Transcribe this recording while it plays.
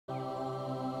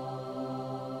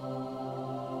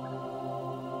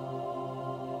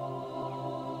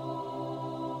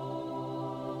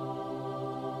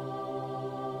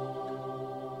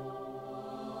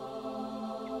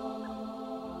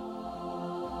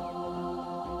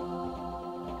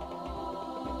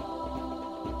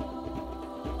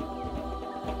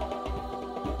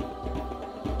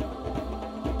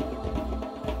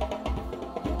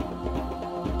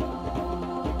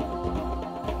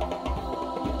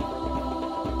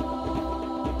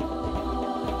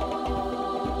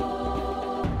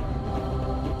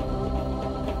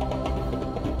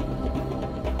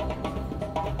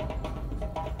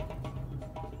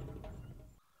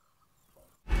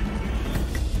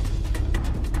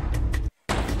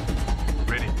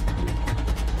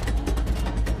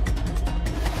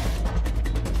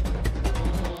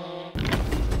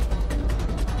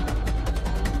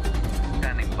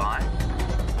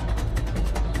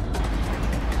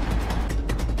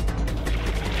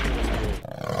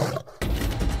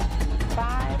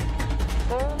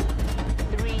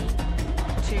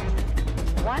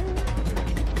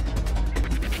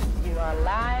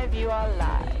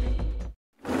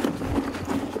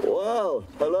Well,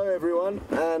 hello everyone,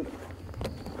 and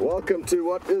welcome to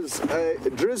what is a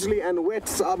drizzly and wet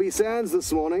Sabi Sands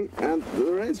this morning. And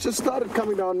the rain's just started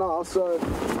coming down now, so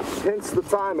hence the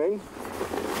timing.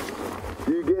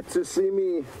 You get to see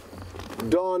me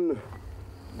don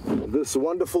this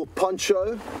wonderful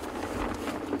poncho.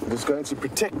 It's going to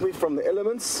protect me from the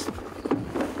elements.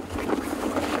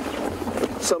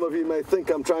 Some of you may think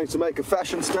I'm trying to make a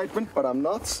fashion statement, but I'm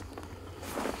not.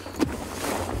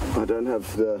 I don't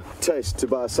have the taste to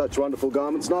buy such wonderful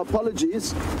garments. Now,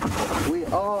 apologies, we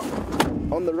are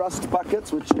on the rust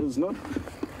bucket, which is not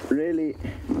really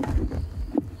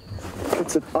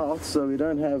fitted out, so we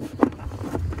don't have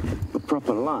the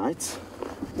proper light.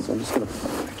 So I'm just going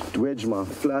to wedge my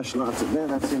flashlight in there.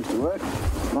 That seems to work.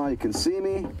 Now you can see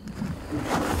me.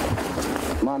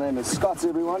 My name is Scott,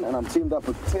 everyone, and I'm teamed up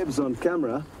with Tebs on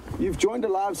camera. You've joined a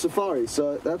live safari,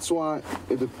 so that's why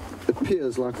it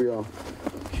appears like we are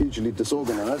hugely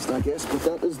disorganized, I guess, but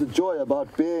that is the joy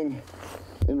about being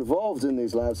involved in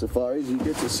these live safaris. You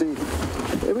get to see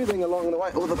everything along the way.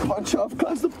 Oh, the poncho, I've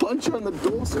closed the poncho on the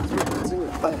door, so it's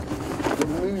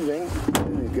moving.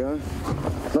 There you go.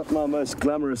 Not my most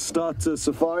glamorous start to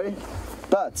safari,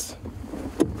 but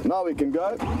now we can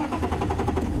go.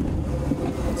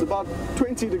 It's about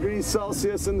 20 degrees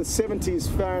Celsius in the 70s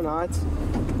Fahrenheit,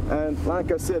 and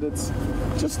like I said, it's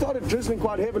just started drizzling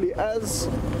quite heavily as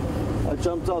I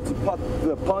jumped out to put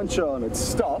the poncho and it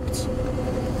stopped.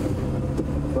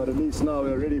 But at least now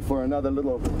we're ready for another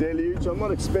little deluge. I'm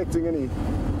not expecting any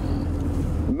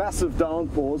massive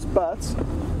downpours, but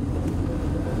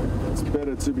it's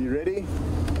better to be ready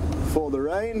for the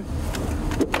rain.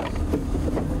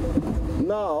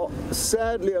 Now,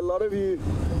 sadly, a lot of you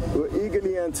were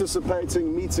eagerly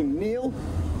anticipating meeting Neil,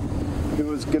 who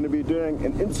was going to be doing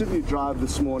an interview drive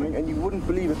this morning, and you wouldn't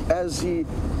believe it, as he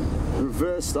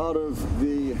reversed out of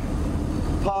the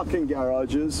parking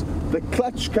garages, the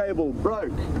clutch cable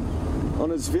broke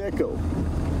on his vehicle.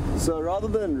 So rather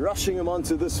than rushing him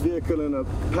onto this vehicle in a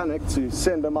panic to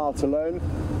send him out alone,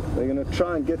 they're going to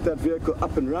try and get that vehicle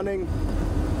up and running,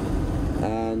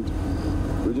 and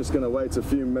we're just going to wait a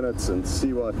few minutes and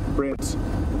see what Brent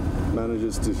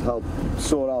manages to help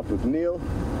sort out with Neil.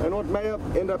 And what may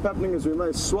end up happening is we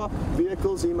may swap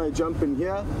vehicles. He may jump in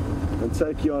here and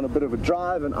take you on a bit of a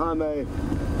drive, and I may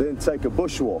then take a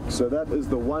bushwalk. So that is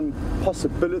the one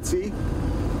possibility,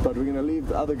 but we're going to leave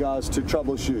the other guys to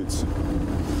troubleshoot.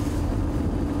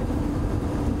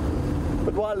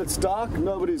 But while it's dark,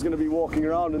 nobody's going to be walking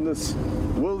around in this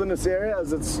wilderness area,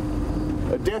 as it's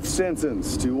a death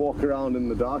sentence to walk around in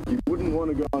the dark. You wouldn't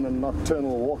want to go on a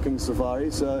nocturnal walking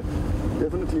safari, so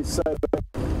definitely safer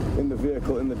in the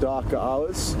vehicle in the darker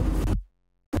hours.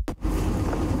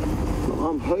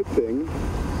 I'm hoping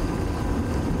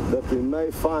that we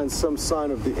may find some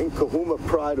sign of the Inkahuma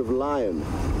pride of lion,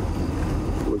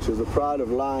 which is a pride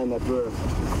of lion that were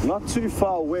not too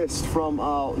far west from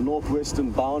our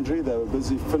northwestern boundary. They were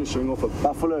busy finishing off a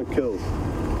buffalo kill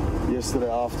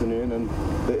yesterday afternoon, and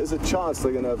there is a chance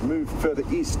they're going to have moved further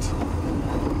east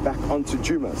back onto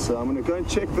Djuma. So I'm going to go and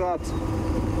check that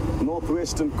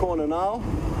northwestern corner now.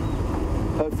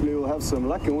 Hopefully we'll have some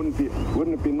luck, and wouldn't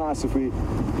it be nice if we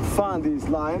find these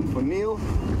lion for Neil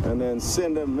and then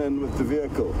send them in with the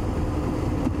vehicle.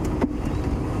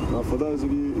 Now, for those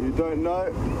of you who don't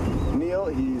know Neil,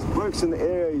 he works in the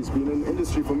area. He's been in the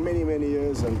industry for many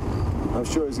years, and I'm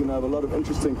sure he's going to have a lot of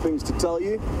interesting things to tell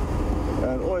you.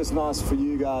 And always nice for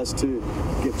you guys to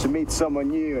get to meet someone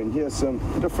new and hear some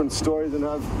different stories and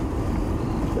have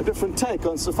a different take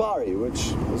on safari,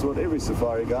 which is what every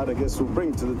safari guide, I guess, will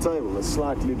bring to the table. A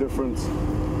slightly different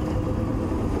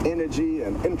energy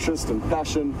and interest and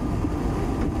passion.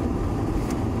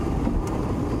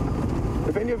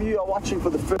 If any of you are watching for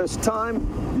the first time,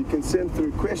 you can send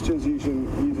through questions using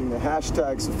the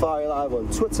hashtag SafariLive on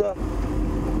Twitter,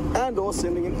 and or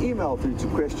sending an email through to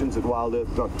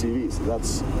questions@wildearth.tv. So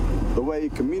that's the way you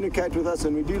communicate with us,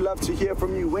 and we do love to hear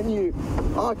from you. When you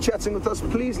are chatting with us,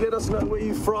 please let us know where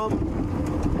you're from.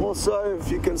 Also,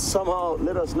 if you can somehow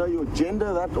let us know your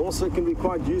gender, that also can be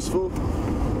quite useful.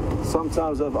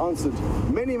 Sometimes I've answered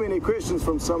many questions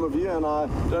from some of you, and I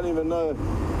don't even know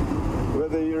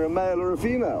whether you're a male or a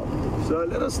female. So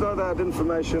let us know that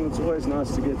information. It's always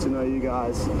nice to get to know you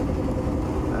guys,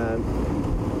 and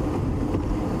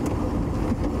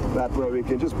that way we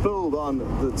can just build on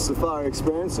the safari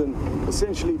experience and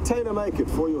essentially tailor-make it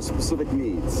for your specific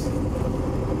needs.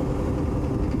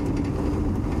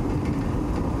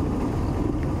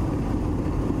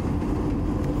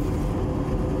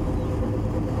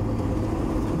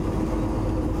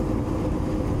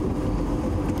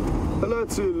 Hello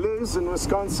to Liz in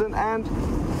Wisconsin, and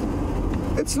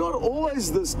It's not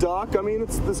always this dark. I mean,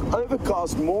 it's this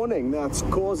overcast morning that's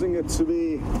causing it to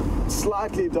be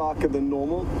slightly darker than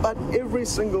normal. But every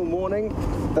single morning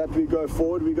that we go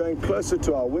forward, we're going closer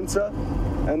to our winter,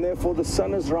 and therefore the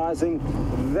sun is rising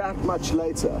that much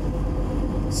later.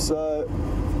 So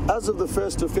as of the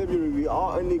 1st of February, we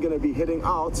are only going to be heading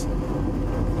out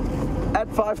at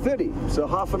 5:30. So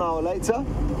half an hour later,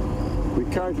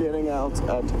 we're currently heading out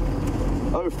at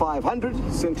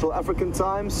 0500 Central African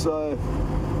time. So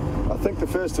I think the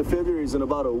 1st of February is in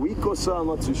about a week or so. I'm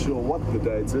not too sure what the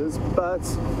date is, but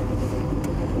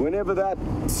whenever that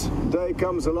day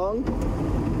comes along,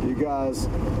 you guys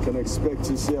can expect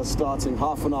to see us starting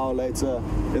half an hour later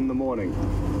in the morning.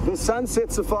 The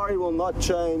sunset safari will not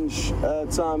change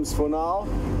times for now,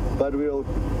 but we'll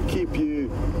keep you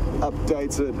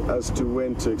updated as to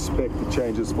when to expect the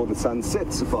changes for the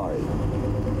sunset safari.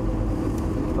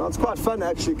 Now, it's quite fun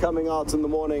actually coming out in the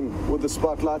morning with the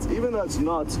spotlights, even though it's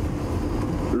not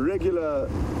regular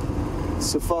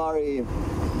safari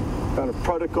kind of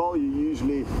protocol. You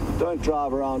usually don't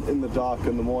drive around in the dark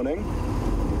in the morning,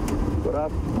 but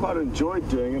I've quite enjoyed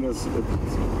doing it. It's a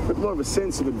bit more of a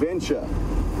sense of adventure.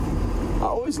 I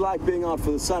always like being out for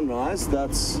the sunrise.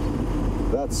 That's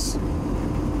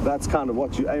kind of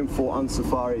what you aim for on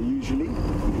safari usually.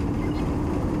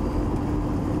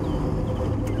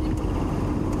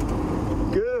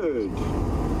 Good.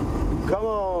 Come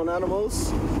on,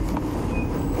 animals.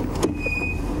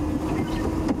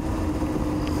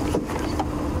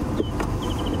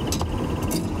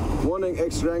 Morning,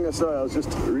 X-Ranger. Sorry, I was just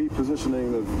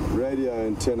repositioning the radio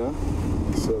antenna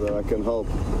so that I can help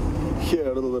hear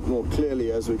a little bit more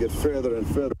clearly as we get further and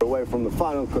further away from the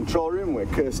final control room where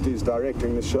Kirsty's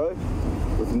directing the show,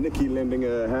 with Nikki lending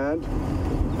her a hand.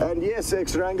 And yes,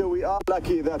 X-Ranger, we are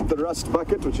lucky that the Rust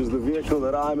Bucket, which is the vehicle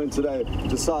that I'm in today,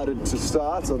 decided to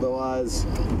start. Otherwise,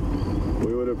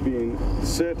 we would have been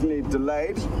certainly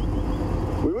delayed.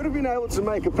 We would have been able to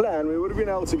make a plan. We would have been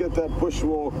able to get that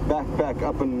bushwalk backpack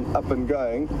up and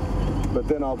going. But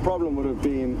then our problem would have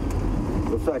been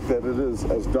the fact that it is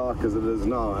as dark as it is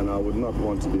now, and I would not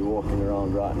want to be walking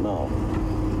around right now.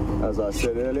 As I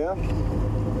said earlier,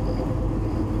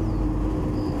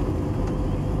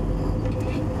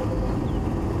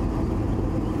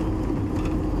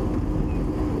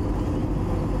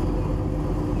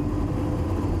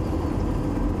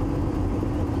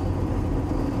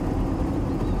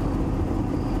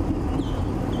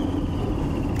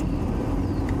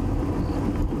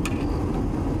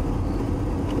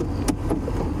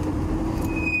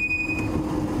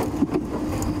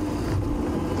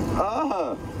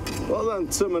 well done,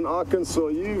 Tim in Arkansas.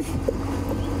 You've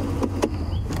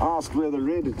asked where the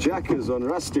red jack is on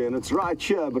Rusty, and it's right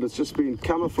here, but it's just been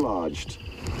camouflaged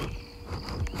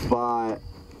by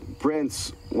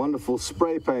Brent's wonderful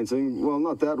spray painting. Well,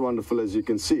 not that wonderful, as you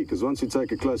can see, because once you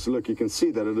take a closer look, you can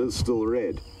see that it is still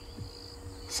red.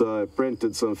 So Brent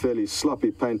did some fairly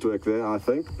sloppy paintwork there, I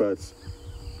think, but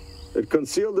it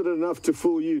concealed it enough to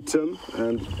fool you, Tim,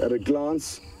 and at a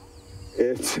glance,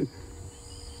 it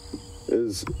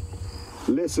is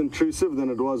less intrusive than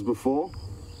it was before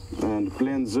and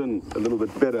blends in a little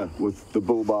bit better with the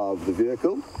bull bar of the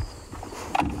vehicle.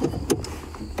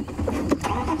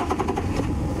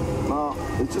 Now,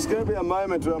 it's just going to be a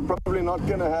moment where I'm probably not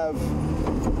going to have...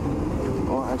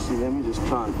 Oh, actually, let me just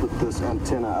try and put this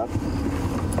antenna up.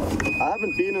 I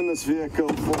haven't been in this vehicle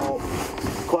for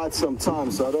quite some time,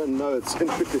 so I don't know its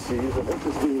intricacies. But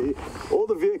interestingly, all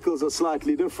the vehicles are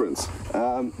slightly different.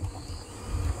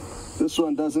 This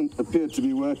one doesn't appear to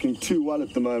be working too well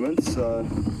at the moment, so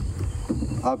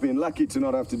I've been lucky to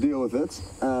not have to deal with it.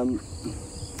 I'm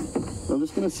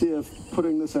just going to see if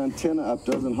putting this antenna up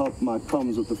doesn't help my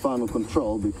comms with the final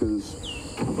control, because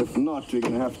if not, we're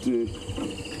going to have to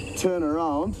turn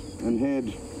around and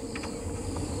head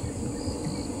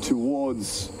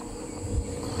towards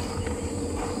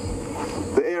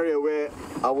the area where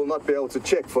I will not be able to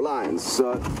check for lines.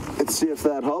 So let's see if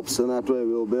that helps, and that way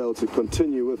we'll be able to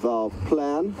continue with our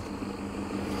plan.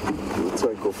 We'll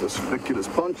take off this ridiculous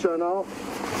poncho now,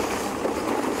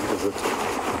 because it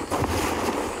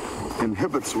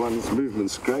inhibits one's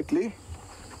movements greatly.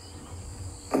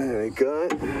 There we go.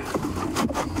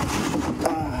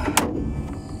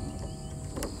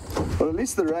 Well, at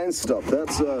least the rain stopped.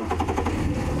 That's a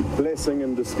blessing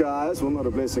in disguise. Well, not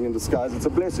a blessing in disguise. It's a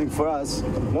blessing for us,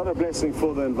 not a blessing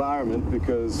for the environment,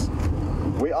 because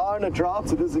we are in a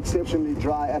drought. It is exceptionally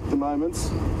dry at the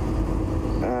moment.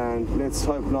 And let's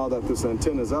hope now that this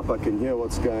antenna is up, I can hear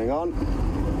what's going on.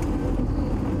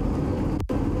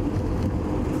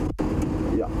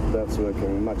 Yeah, that's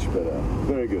working much better.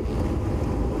 Very good.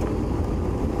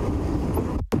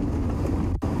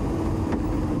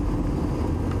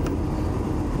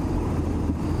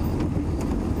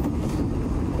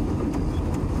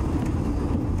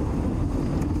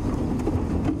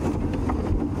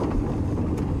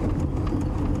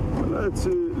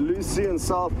 Lucy in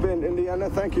South Bend, Indiana.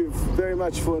 Thank you very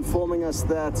much for informing us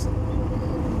that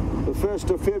the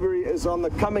 1st of February is on the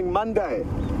coming Monday.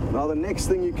 Now the next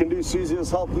thing you can do, Susie, is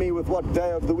help me with what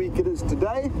day of the week it is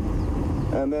today,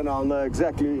 and then I'll know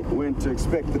exactly when to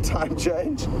expect the time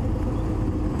change.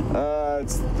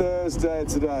 It's Thursday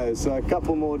today, so a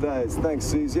couple more days. Thanks,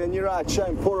 Susie. And you're right,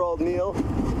 shame, poor old Neil.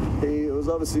 He was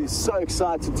obviously so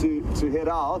excited to head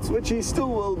out, which he still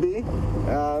will be.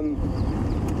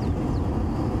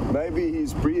 Maybe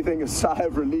he's breathing a sigh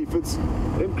of relief. It's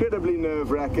incredibly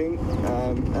nerve-wracking,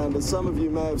 and as some of you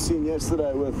may have seen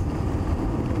yesterday with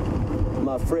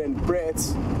my friend Brett,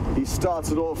 he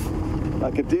started off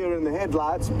like a deer in the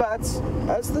headlights, but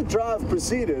as the drive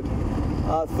proceeded,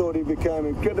 I thought he became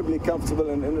incredibly comfortable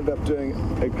and ended up doing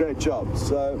a great job.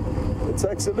 So it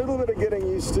takes a little bit of getting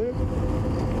used to.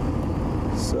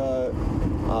 So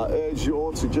I urge you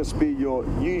all to just be your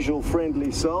usual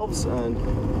friendly selves, and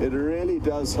it really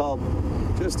does help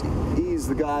just ease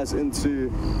the guys into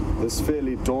this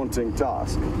fairly daunting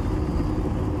task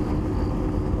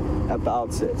at the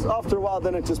outset. After a while,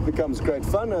 then it just becomes great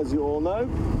fun, as you all know.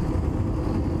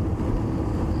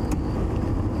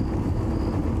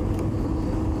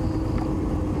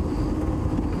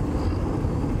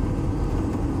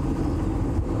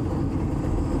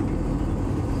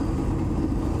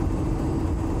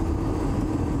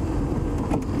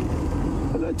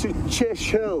 To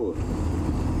Chesh Hill,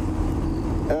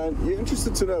 and you're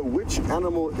interested to know which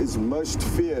animal is most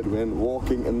feared when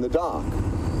walking in the dark,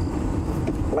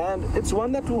 and it's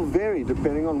one that will vary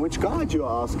depending on which guide you're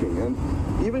asking. And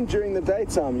even during the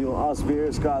daytime, you'll ask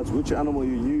various guides which animal are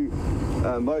you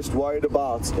most worried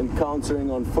about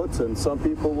encountering on foot, and some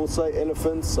people will say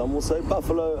elephant, some will say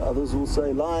buffalo, others will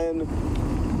say lion,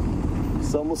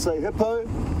 some will say hippo.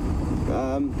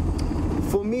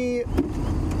 For me,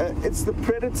 it's the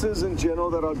predators in general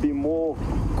that I'd be more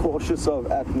cautious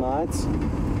of at night.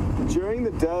 During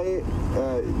the day,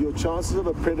 your chances of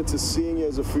a predator seeing you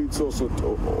as a food source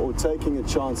or taking a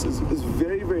chance is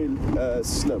very, very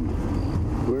slim.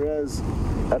 Whereas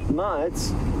at night,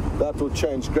 that will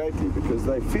change greatly because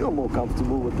they feel more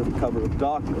comfortable with the cover of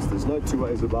darkness. There's no two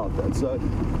ways about that. So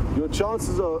your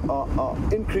chances are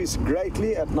increased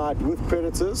greatly at night with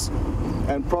predators,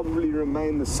 and probably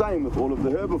remain the same with all of the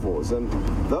herbivores. And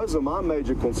those are my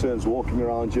major concerns walking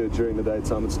around here during the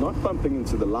daytime. It's not bumping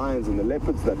into the lions and the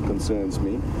leopards that concerns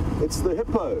me. It's the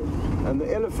hippo and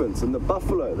the elephants and the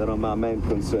buffalo that are my main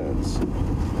concerns.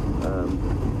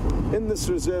 In this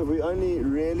reserve, we only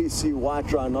really see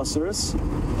white rhinoceros,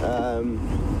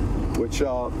 which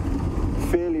are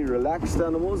fairly relaxed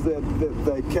animals. They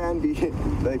can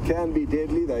be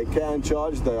deadly. They can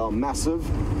charge. They are massive,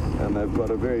 and they've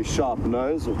got a very sharp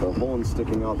nose with a horn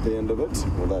sticking out the end of it.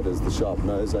 Well, that is the sharp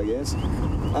nose, I guess.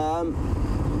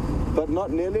 But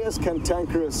not nearly as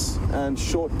cantankerous and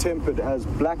short-tempered as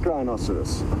black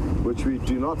rhinoceros, which we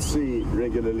do not see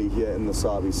regularly here in the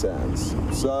Sabi Sands.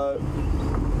 So,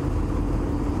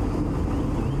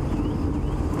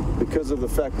 because of the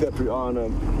fact that we are in a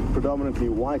predominantly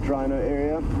white rhino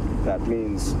area, that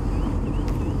means,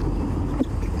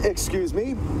 excuse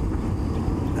me,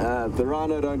 the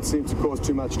rhino don't seem to cause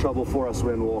too much trouble for us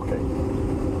when walking.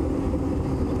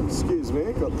 Excuse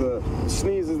me, got the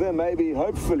sneezes there. Maybe,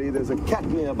 hopefully, there's a cat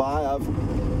nearby. I've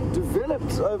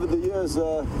developed over the years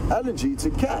an allergy to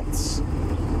cats,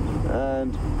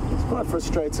 and it's quite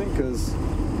frustrating because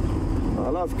I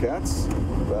love cats,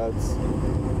 but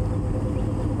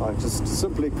I just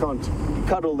simply can't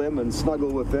cuddle them and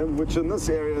snuggle with them, which in this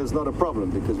area is not a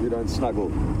problem because we don't snuggle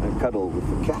and cuddle with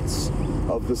the cats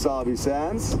of the Sabi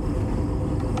Sands.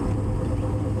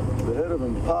 The herd of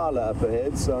impala up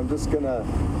ahead, so I'm just going to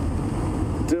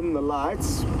dim the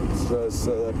lights so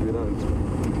that we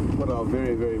don't put our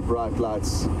very, very bright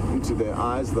lights into their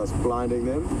eyes, thus blinding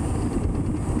them.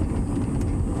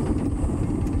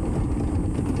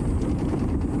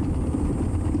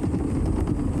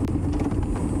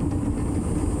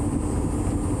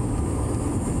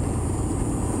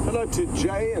 To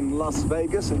Jay in Las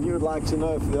Vegas, and you would like to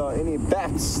know if there are any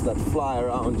bats that fly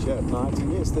around here at night,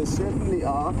 and yes, there certainly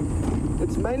are.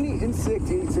 It's mainly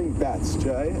insect-eating bats,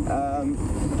 Jay,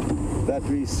 that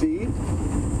we see,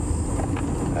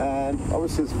 and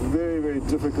obviously it's very, very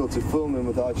difficult to film them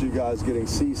without you guys getting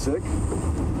seasick.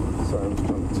 Sorry, I'm just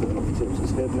trying to turn off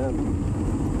Tim's head now.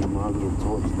 My little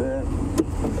torch there.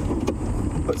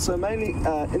 But so mainly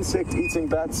insect-eating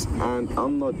bats, and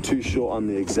I'm not too sure on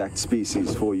the exact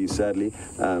species for you, sadly.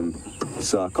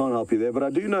 So I can't help you there. But I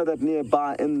do know that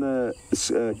nearby in the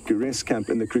rest camp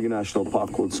in the Kruger National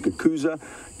Park called Skakuza,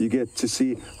 you get to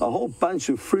see a whole bunch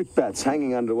of fruit bats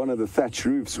hanging under one of the thatch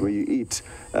roofs where you eat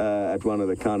at one of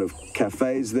the kind of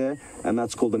cafes there, and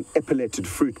that's called an epauletted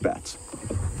fruit bat.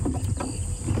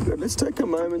 Good. Let's take a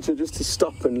moment just to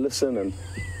stop and listen and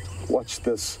watch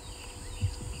this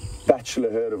bachelor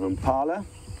herd of impala.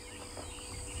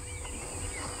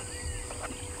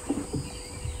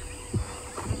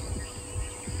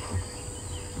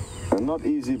 And not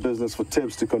easy business for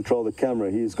Tibbs to control the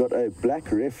camera. He's got a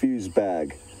black refuse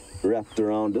bag wrapped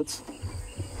around it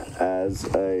as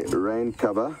a rain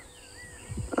cover.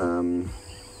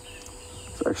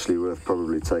 It's actually worth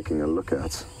probably taking a look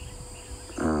at.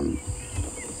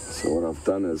 So what I've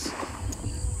done is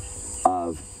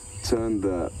I've turned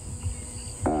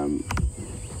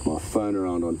my phone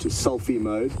around onto selfie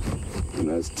mode, and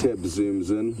as Teb zooms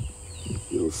in,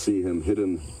 you'll see him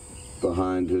hidden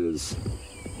behind his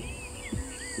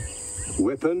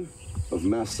weapon of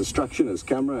mass destruction, his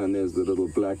camera, and there's the little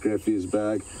black refuse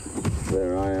bag.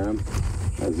 There I am,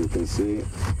 as you can see.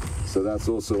 So that's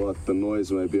also what the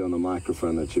noise may be on the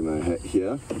microphone that you may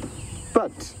hear.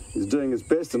 But he's doing his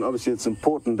best, and obviously it's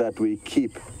important that we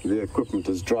keep the equipment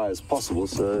as dry as possible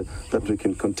so that we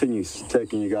can continue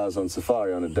taking you guys on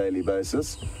safari on a daily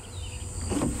basis.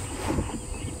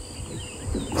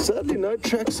 Certainly no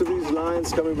tracks of these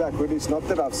lions coming back, or at least not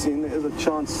that I've seen. There is a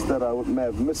chance that I may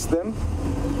have missed them.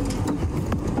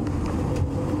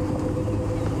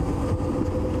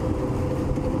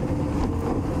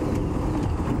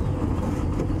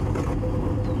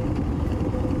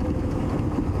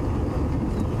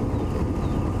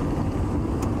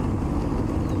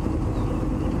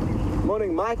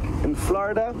 Morning, Mike in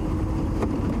Florida.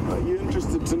 Are you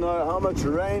interested to know how much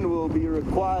rain will be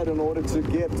required in order to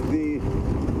get the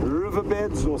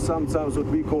riverbeds, or sometimes what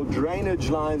we call drainage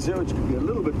lines here, which can be a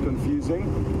little bit confusing,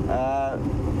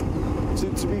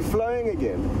 to be flowing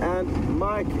again? And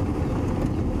Mike,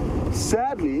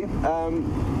 sadly,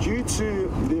 due to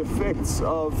the effects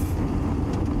of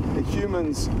the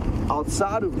humans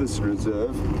outside of this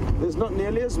reserve, there's not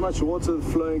nearly as much water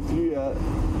flowing through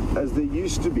as there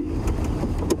used to be.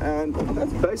 And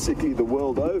that's basically the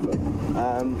world over.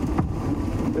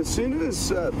 As soon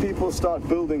as people start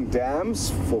building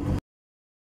dams for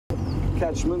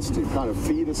catchments to kind of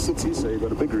feed a city, so you've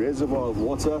got a big reservoir of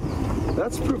water,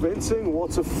 that's preventing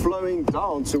water flowing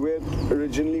down to where it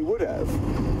originally would have.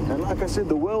 And like I said,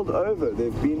 the world over,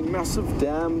 there have been massive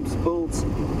dams built,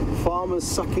 farmers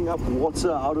sucking up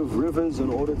water out of rivers in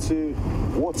order to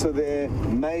water their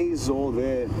maize or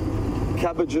their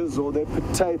cabbages or their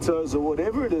potatoes or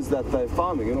whatever it is that they're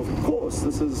farming. And of course,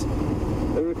 this is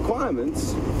a requirement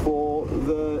for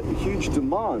the huge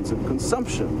demands and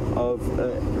consumption of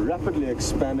a rapidly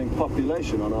expanding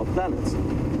population on our planet.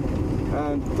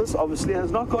 And this obviously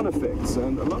has knock-on effects,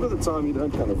 and a lot of the time you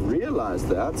don't kind of realize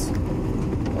that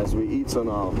as we eat on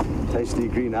our tasty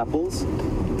green apples.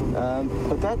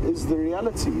 But that is the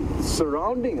reality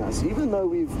surrounding us. Even though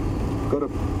we've got a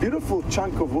beautiful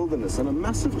chunk of wilderness and a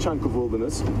massive chunk of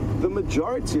wilderness, the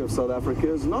majority of South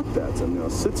Africa is not that. And there are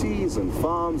cities and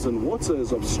farms, and water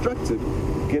is obstructed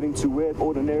getting to where it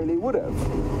ordinarily would have.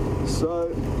 So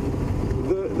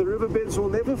the riverbeds will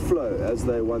never flow as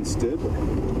they once did.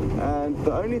 And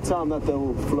the only time that they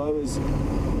will flow is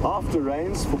after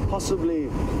rains for possibly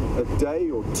a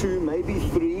day or two, maybe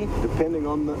three, depending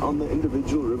on the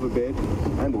individual riverbed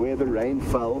and where the rain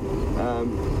fell,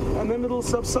 and then it'll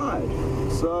subside.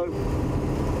 So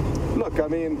look, I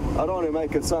mean, I don't want to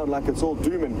make it sound like it's all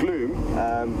doom and gloom,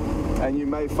 and you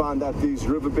may find that these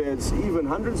riverbeds, even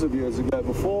hundreds of years ago,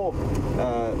 before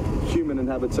human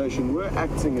inhabitation, were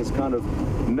acting as kind of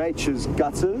nature's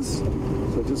gutters.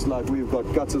 So just like we've got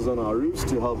gutters on our roofs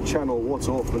to help channel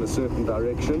water off in a certain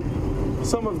direction,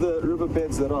 some of the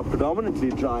riverbeds that are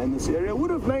predominantly dry in this area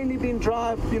would have mainly been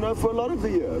dry, for a lot of the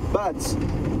year. But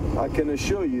I can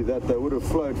assure you that they would have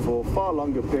flowed for far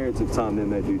longer periods of time than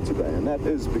they do today. And that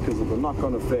is because of the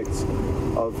knock-on effects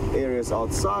of areas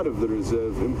outside of the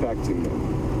reserve impacting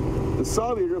them. The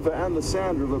Sabi River and the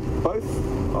Sand River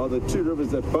both are the two rivers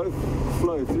that both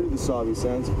flow through the Sabi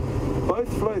Sands, both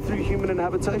flow through human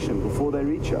inhabitation before they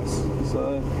reach us.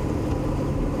 So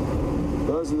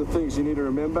those are the things you need to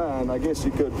remember. And I guess you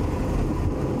could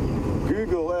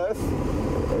Google Earth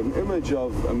an image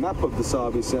of a map of the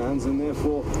Sabi Sands, and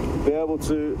therefore be able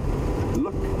to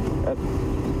look at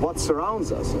what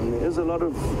surrounds us, and there is a lot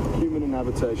of human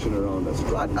inhabitation around us,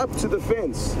 right up to the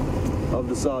fence of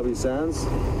the Sabi Sands.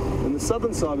 In the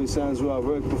southern Sabi Sands where I've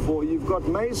worked before, you've got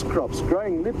maize crops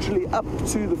growing literally up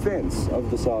to the fence of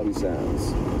the Sabi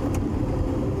Sands.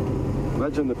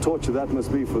 Imagine the torture that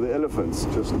must be for the elephants,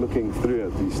 just looking through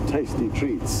at these tasty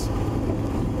treats.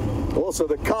 Also,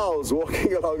 the cows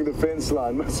walking along the fence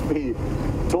line must be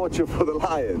torture for the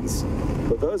lions.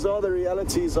 But those are the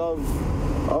realities of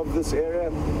this area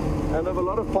and of a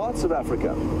lot of parts of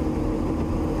Africa.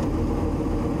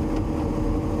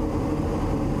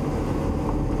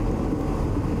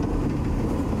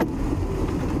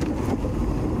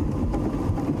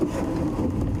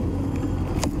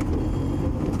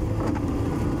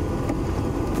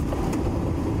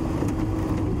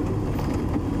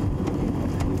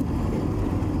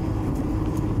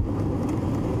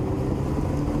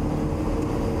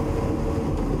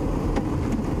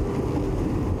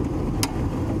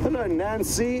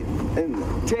 Nancy in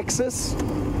Texas,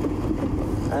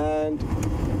 and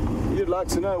you'd like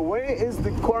to know, where is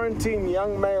the quarantine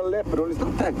young male leopard? Well, he's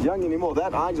not that young anymore.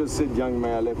 That I just said young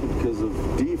male leopard because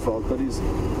of default, but he's,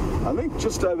 I think,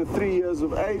 just over 3 years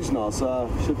of age now, so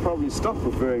I should probably stop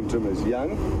referring to him as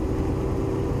young,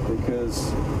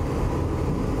 because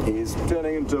he's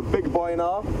turning into a big boy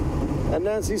now. And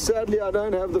Nancy, sadly, I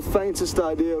don't have the faintest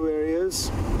idea where he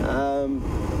is.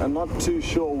 I'm not too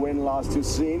sure when last you've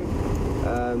seen.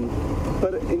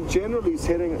 But in general, he's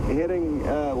heading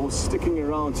or sticking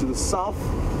around to the south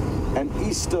and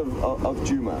east of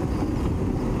Djuma,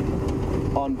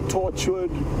 on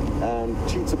Torchwood and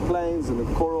Cheetah Plains and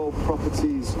the coral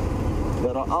properties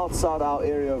that are outside our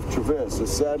area of traverse. So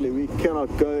sadly, we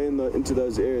cannot go into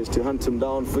those areas to hunt him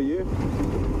down for you.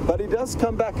 But he does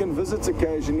come back and visit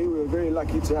occasionally. We were very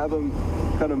lucky to have him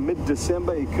kind of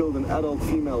mid-December. He killed an adult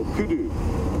female kudu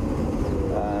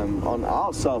on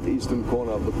our southeastern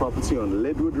corner of the property on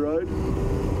Leadwood Road.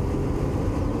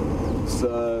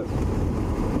 So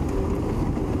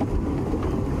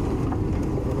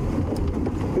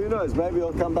who knows, maybe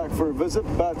he'll come back for a visit,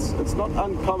 but it's not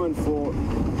uncommon for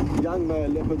young male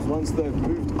leopards, once they've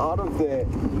moved out of their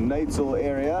natal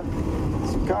area,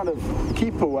 to kind of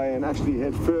keep away and actually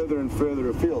head further and further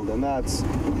afield. And that's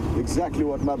exactly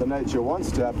what Mother Nature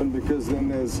wants to happen, because then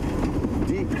there's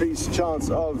decreased chance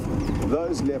of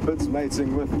those leopards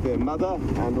mating with their mother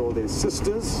and or their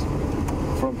sisters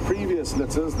from previous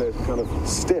litters. They're kind of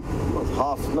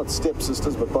not step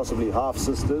sisters, but possibly half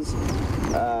sisters,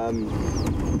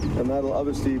 and that'll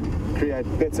obviously create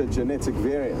better genetic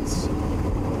variance.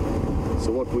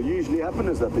 So what will usually happen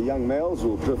is that the young males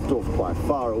will drift off quite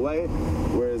far away,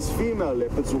 whereas female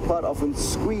leopards will quite often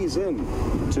squeeze in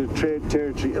to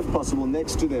territory, if possible,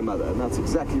 next to their mother. And that's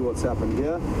exactly what's happened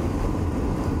here.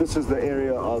 This is the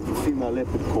area of the female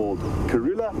leopard called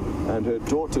Karula, and her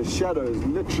daughter Shadow is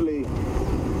literally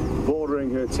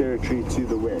bordering her territory to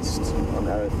the west on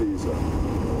Arethusa.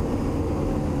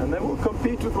 And they will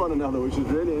compete with one another, which is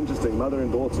really interesting. Mother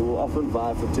and daughter will often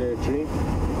vie for territory.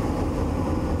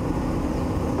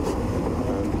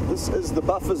 This is the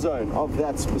buffer zone of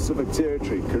that specific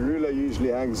territory. Karula usually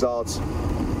hangs out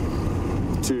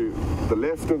to the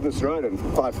left of this road and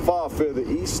quite far further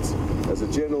east as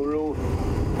a general rule,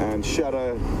 and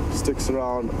Shadow sticks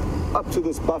around up to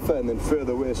this buffer and then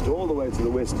further west all the way to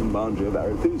the western boundary of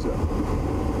Arethusa.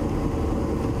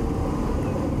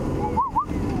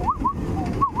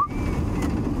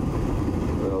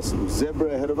 There's some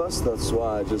zebra ahead of us, that's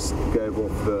why I just gave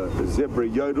off the zebra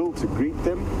yodel to greet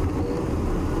them.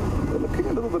 Looking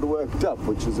a little bit worked up,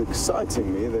 which is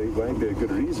exciting me. There won't be a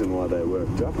good reason why they're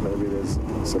worked up. Maybe there's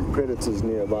some predators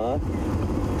nearby.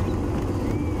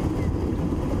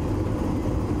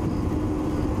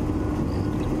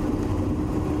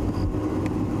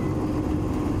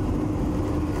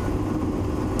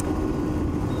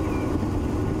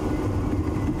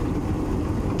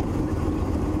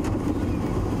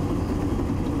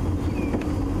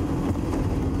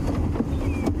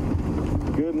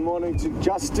 Good morning to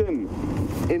Justin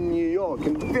in New York,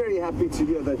 and very happy to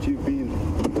hear that you've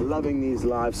been loving these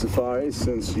live safaris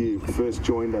since you first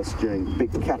joined us during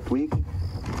Big Cat Week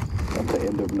at the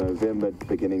end of November,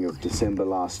 beginning of December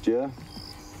last year.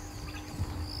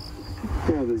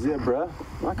 Here, the zebra,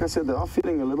 like I said, they are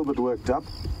feeling a little bit worked up.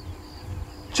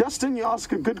 Justin, you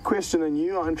ask a good question, and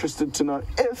you are interested to know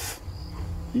if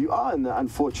you are in the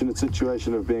unfortunate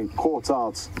situation of being caught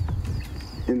out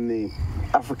in the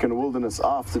African wilderness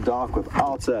after dark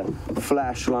without a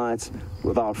flashlight,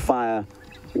 without fire.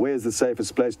 Where's the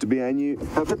safest place to be? And you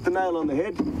have hit the nail on the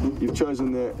head. You've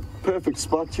chosen the perfect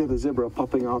spot. Here, the zebra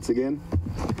popping out again,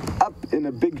 up in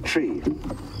a big tree.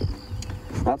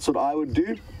 That's what I would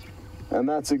do, and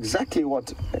that's exactly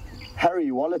what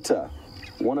Harry Wallater,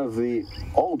 one of the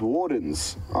old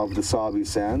wardens of the Sabi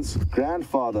Sands,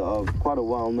 grandfather of quite a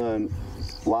well-known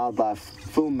wildlife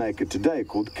filmmaker today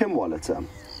called Kim Wallater.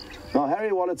 Now,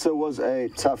 Harry Wallater was a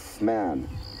tough man,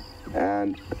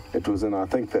 and it was in, I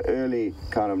think, the early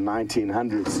kind of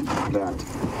 1900s that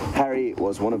Harry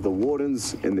was one of the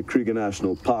wardens in the Kruger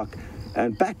National Park.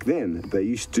 And back then, they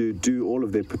used to do all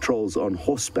of their patrols on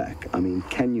horseback. I mean,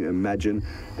 can you imagine?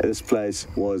 This place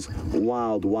was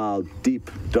wild, wild, deep,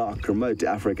 dark, remote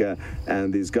Africa,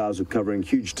 and these guys were covering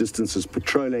huge distances,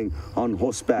 patrolling on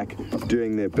horseback,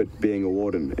 doing their bit being a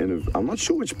warden. And I'm not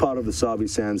sure which part of the Sabi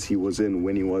Sands he was in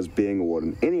when he was being a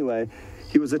warden. Anyway,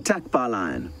 he was attacked by a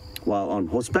lion while on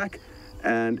horseback,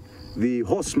 and the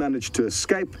horse managed to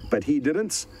escape, but he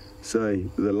didn't. So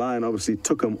the lion obviously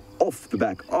took him off the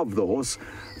back of the horse.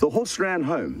 The horse ran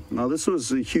home. Now, this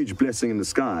was a huge blessing in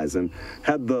disguise, and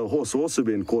had the horse also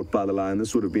been caught by the lion,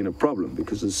 this would have been a problem,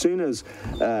 because as soon as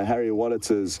Harry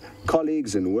Wallater's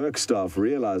colleagues and work staff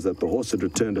realized that the horse had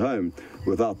returned home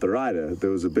without the rider,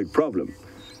 there was a big problem.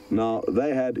 Now,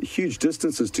 they had huge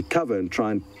distances to cover and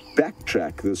try and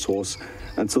backtrack this horse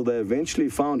until they eventually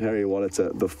found Harry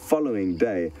Wallater the following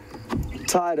day,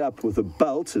 tied up with a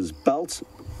belt, his belt,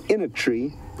 in a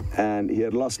tree, and he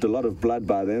had lost a lot of blood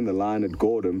by then. The lion had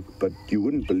gored him, but you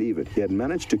wouldn't believe it. He had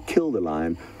managed to kill the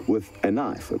lion with a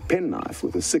knife, a penknife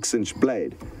with a 6-inch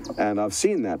blade. And I've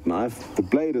seen that knife. The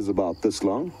blade is about this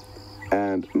long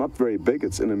and not very big.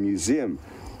 It's in a museum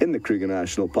in the Kruger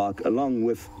National Park, along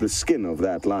with the skin of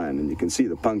that lion. And you can see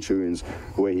the puncture wounds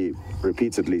where he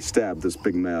repeatedly stabbed this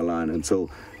big male lion until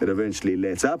it eventually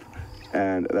let up.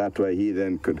 And that way he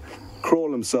then could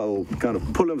crawl himself, kind of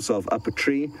pull himself up a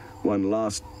tree, one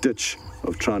last ditch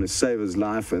of trying to save his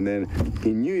life, and then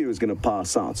he knew he was going to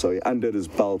pass out, so he undid his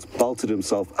belt, bolted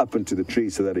himself up into the tree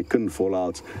so that he couldn't fall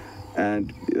out,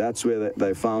 and that's where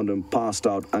they found him, passed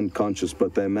out, unconscious,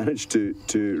 but they managed to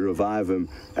revive him,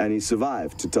 and he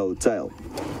survived to tell the tale.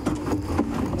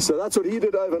 So that's what he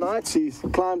did overnight. He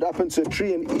climbed up into a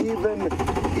tree, and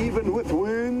even with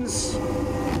wounds,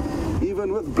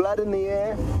 even with blood in the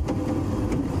air,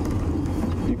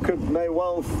 may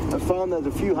well have found that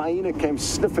a few hyena came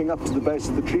sniffing up to the base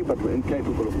of the tree but were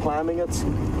incapable of climbing it.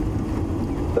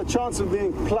 The chance of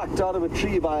being plucked out of a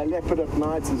tree by a leopard at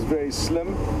night is very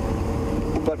slim,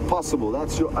 but possible.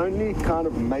 That's your only kind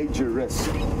of major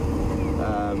risk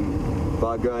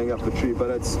by going up a tree, but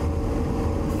it's,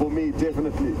 for me,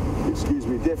 definitely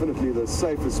the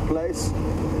safest place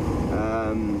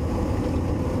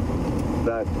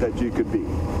that you could be,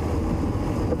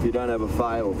 if you don't have a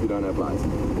fire or if you don't have light.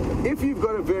 If you've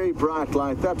got a very bright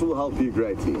light, that will help you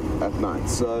greatly at night.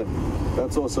 So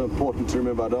that's also important to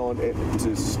remember. I don't want it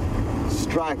to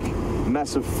strike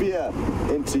massive fear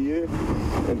into you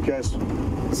in case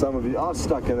some of you are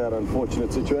stuck in that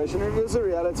unfortunate situation. It is a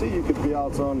reality. You could be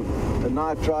out on a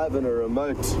night drive in a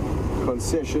remote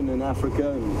concession in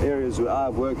Africa, in areas where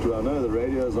I've worked, where I know the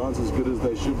radios aren't as good as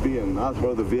they should be, and out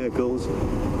of the vehicles,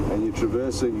 and you're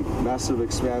traversing massive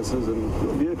expanses, and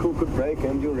your vehicle could break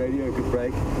and your radio could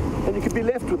break, and you could be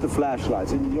left with the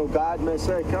flashlights, and your guide may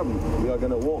say, come, we are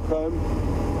going to walk home,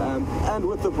 and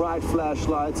with the bright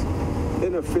flashlight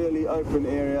in a fairly open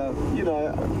area, you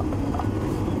know,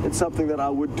 it's something that I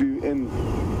would do in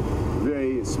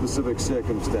very specific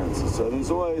circumstances. So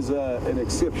there's always an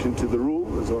exception to the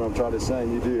rule, is what I'm trying to say,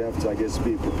 and you do have to, I guess,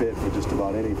 be prepared for just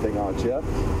about anything out here.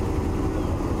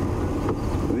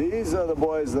 These are the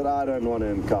boys that I don't want to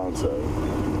encounter.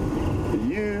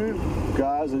 You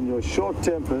guys and your short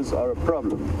tempers are a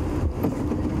problem.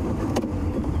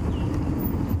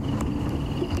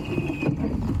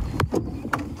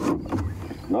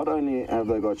 Not only have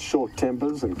they got short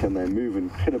tempers and can they move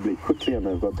incredibly quickly, and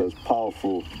they've got those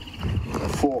powerful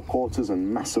forequarters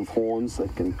and massive horns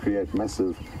that can create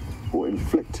massive or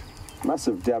inflict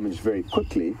massive damage very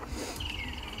quickly,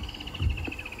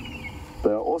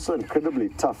 they are also incredibly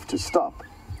tough to stop.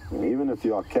 And even if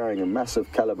you are carrying a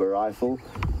massive caliber rifle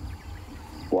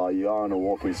while you are on a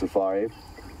walking safari,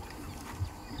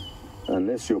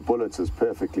 unless your bullet is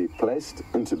perfectly placed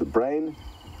into the brain,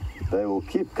 they will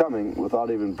keep coming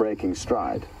without even breaking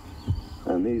stride.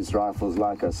 And these rifles,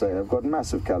 like I say, have got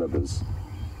massive calibers.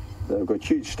 They've got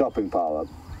huge stopping power.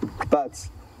 But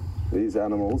these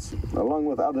animals, along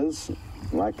with others,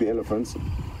 like the elephants,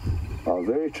 are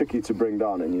very tricky to bring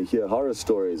down. And you hear horror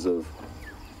stories of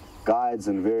guides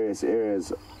in various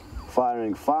areas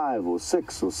firing 5 or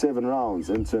 6 or 7 rounds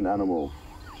into an animal.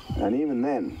 And even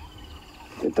then,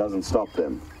 it doesn't stop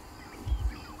them.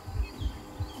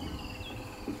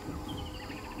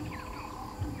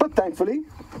 But thankfully,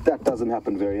 that doesn't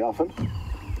happen very often,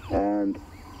 and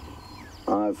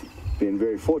I've been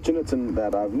very fortunate in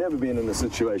that I've never been in a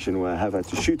situation where I have had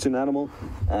to shoot an animal,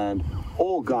 and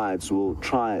all guides will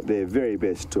try their very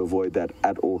best to avoid that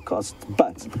at all costs.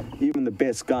 But even the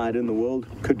best guide in the world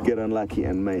could get unlucky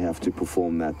and may have to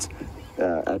perform that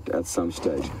at some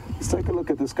stage. Let's take a look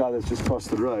at this guy that's just crossed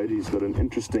the road. He's got an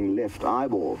interesting left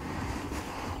eyeball,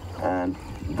 and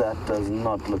that does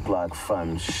not look like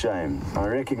fun. Shame. I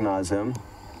recognize him,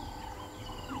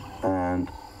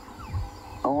 and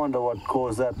I wonder what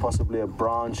caused that. Possibly a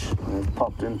branch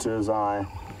popped into his eye.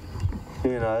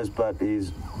 Who knows, but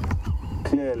he's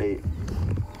clearly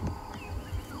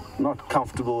not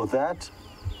comfortable with that.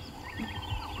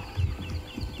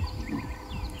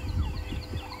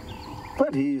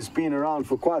 But he's been around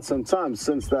for quite some time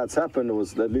since that's happened, or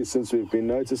at least since we've been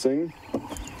noticing.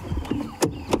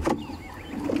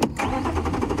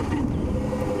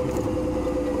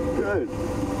 Good.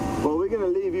 Well, we're going to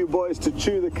leave you boys to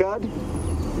chew the cud.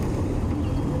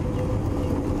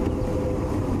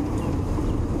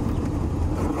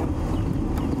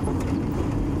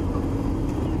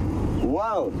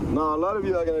 Wow, now a lot of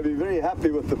you are going to be very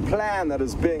happy with the plan that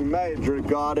is being made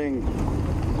regarding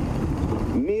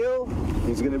Neil.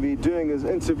 He's going to be doing his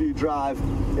interview drive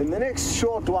in the next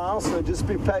short while, so just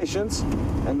be patient.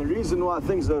 And the reason why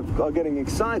things are getting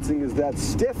exciting is that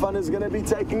Stefan is going to be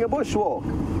taking a bushwalk.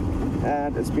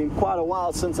 And it's been quite a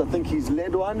while since I think he's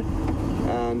led one.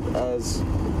 And as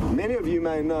many of you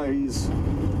may know, he's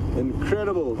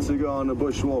incredible to go on a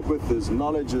bushwalk with. His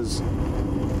knowledge is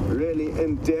really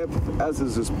in depth, as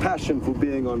is his passion for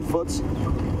being on foot.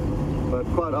 But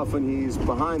quite often he's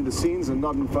behind the scenes and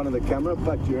not in front of the camera,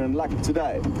 but you're in luck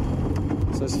today.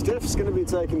 So Steph's going to be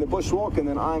taking the bushwalk, and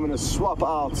then I'm going to swap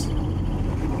out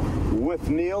with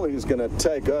Neil, who's going to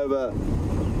take over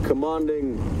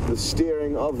commanding the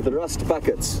steering of the rust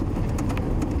buckets,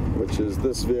 which is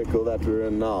this vehicle that we're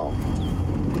in now.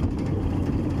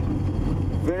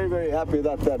 Very, very happy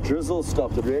that that drizzle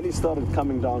stopped. It really started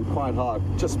coming down quite hard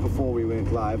just before we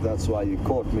went live. That's why you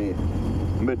caught me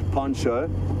mid-poncho.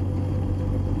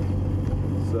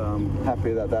 So I'm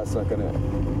happy that that's not going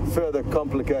to further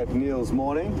complicate Neil's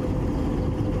morning.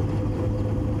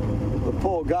 The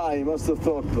poor guy, he must have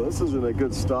thought, this isn't a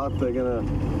good start. I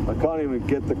can't even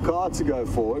get the car to go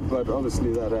forward, but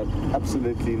obviously that had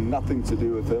absolutely nothing to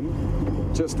do with him.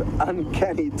 Just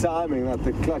uncanny timing that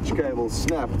the clutch cable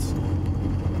snapped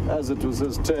as it was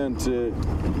his turn to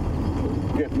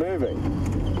get moving.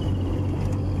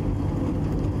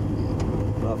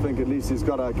 I think at least he's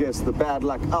got, I guess, the bad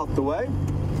luck out the way.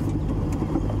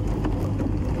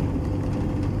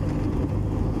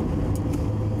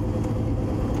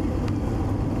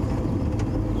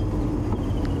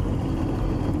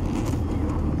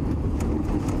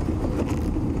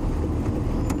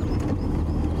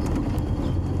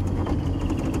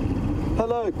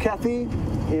 Hello, Kathy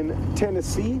in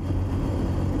Tennessee,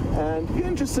 and you're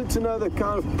interested to know the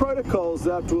kind of protocols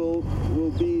that will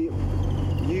be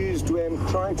used when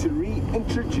trying to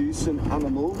reintroduce an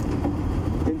animal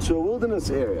into a wilderness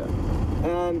area.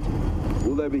 And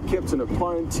will they be kept in a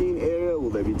quarantine area? Will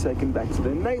they be taken back to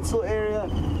their natal area?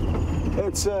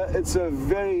 It's a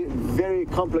very, very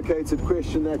complicated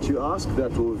question that you ask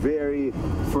that will vary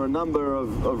for a number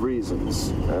of reasons.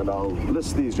 And I'll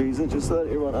list these reasons just so that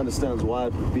everyone understands why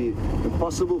it would be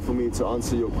impossible for me to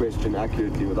answer your question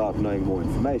accurately without knowing more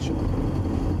information.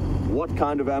 What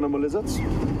kind of animal is it?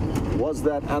 Was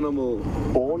that animal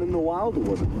born in the wild, or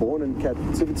was it born in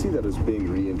captivity that is being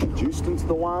reintroduced into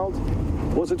the wild?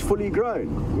 Was it fully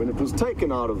grown when it was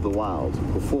taken out of the wild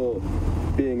before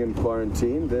being in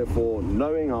quarantine, therefore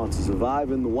knowing how to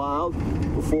survive in the wild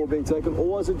before being taken, or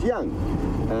was it young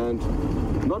and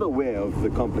not aware of the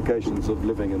complications of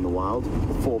living in the wild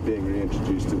before being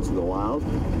reintroduced into the wild?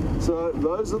 So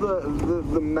those are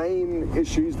the main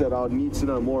issues that I would need to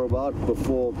know more about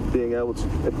before being able to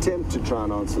attempt to try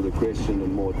and answer the question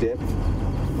in more depth.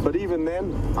 But even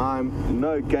then, I'm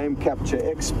no game capture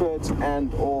expert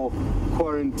and or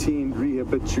quarantine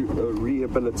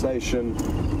rehabilitation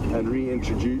and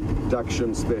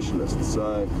reintroduction specialist.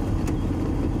 So,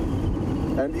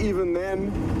 and even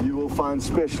then, you will find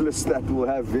specialists that will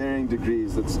have varying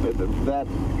degrees.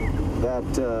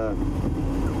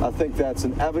 I think that's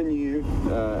an avenue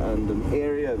and an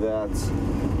area that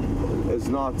is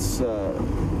not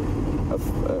a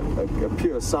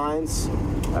pure science,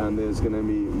 and there's going to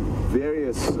be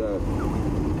various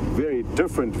very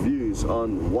different views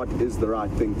on what is the right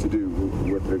thing to do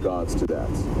with regards to that.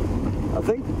 I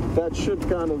think that should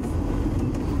kind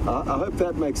of I hope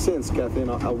that makes sense, Kathy, and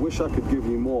I wish I could give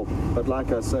you more, but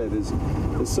like I say, there's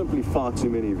simply far too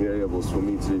many variables for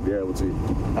me to be able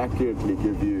to accurately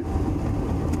give you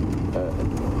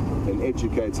an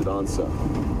educated answer.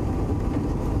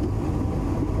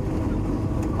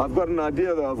 I've got an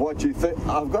idea though of what you think.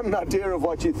 I've got an idea of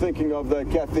what you're thinking of though,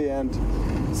 Kathy, and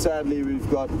sadly we've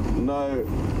got no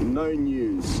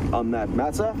news on that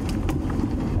matter.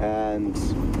 And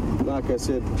like I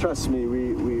said, trust me,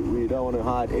 we don't want to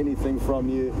hide anything from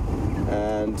you.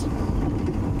 And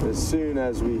as soon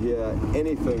as we hear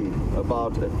anything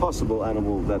about a possible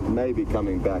animal that may be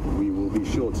coming back, we will be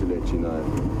sure to let you know.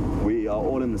 We are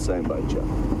all in the same boat here.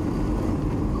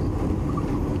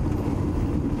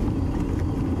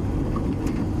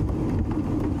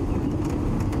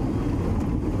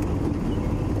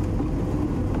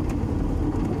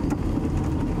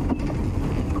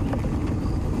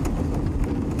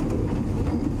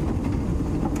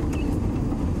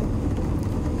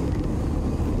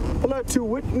 To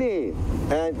Whitney,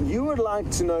 and you would like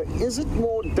to know, is it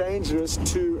more dangerous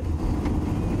to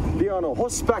be on a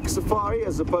horseback safari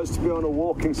as opposed to be on a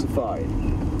walking safari?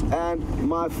 And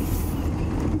my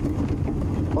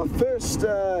first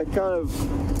kind of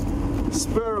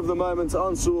spur of the moment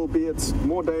answer will be it's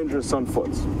more dangerous on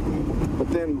foot. But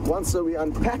then once we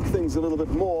unpack things a little bit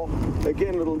more,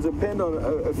 again it'll depend on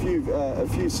a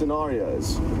few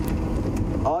scenarios.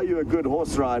 Are you a good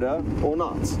horse rider or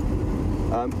not?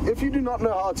 If you do not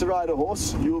know how to ride a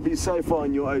horse, you will be safer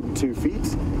on your own 2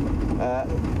 feet.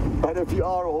 But if you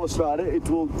are a horse rider, it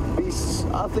will be,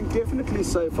 I think, definitely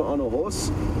safer on a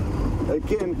horse.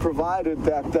 Again, provided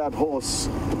that horse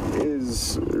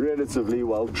is relatively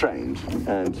well trained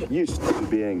and used to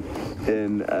being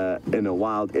in a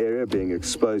wild area, being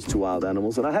exposed to wild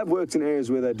animals. And I have worked in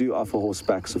areas where they do offer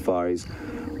horseback safaris,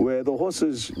 where the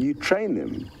horses, you train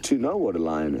them to know what a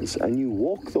lion is, and you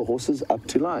walk the horses up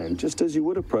to lion, just as you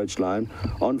would approach lion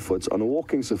on foot on a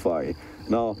walking safari.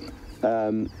 Now,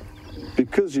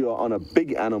 because you are on a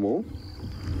big animal,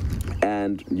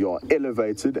 and you're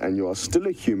elevated and you are still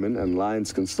a human, and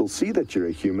lions can still see that you're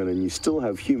a human, and you still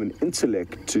have human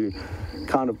intellect to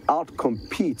kind of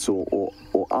outcompete or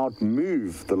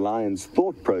outmove the lion's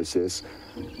thought process,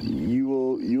 you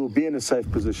will be in a safe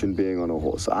position being on a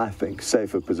horse. I think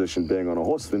safer position being on a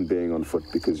horse than being on foot,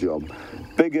 because you're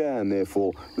bigger, and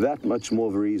therefore that much more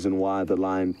of a reason why the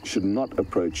lion should not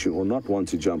approach you or not want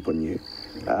to jump on you.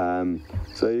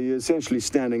 So you're essentially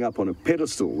standing up on a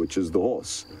pedestal, which is the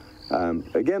horse.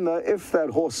 Again, though, if that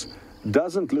horse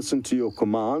doesn't listen to your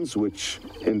commands, which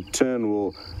in turn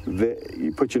will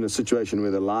put you in a situation where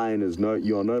the lion is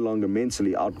you are no longer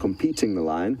mentally out-competing the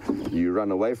lion, you run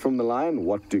away from the lion.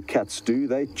 What do cats do?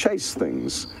 They chase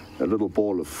things. A little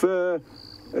ball of fur,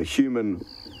 a human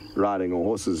riding a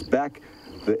horse's back.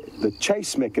 The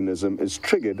chase mechanism is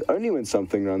triggered only when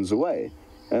something runs away.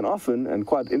 And often, and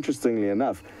quite interestingly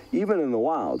enough, even in the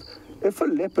wild, if a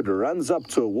leopard runs up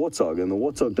to a warthog and the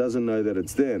warthog doesn't know that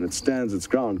it's there and it stands its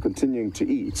ground continuing to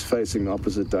eat, facing the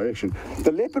opposite direction,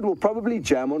 the leopard will probably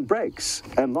jam on brakes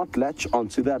and not latch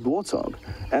onto that warthog.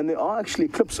 And there are actually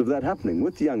clips of that happening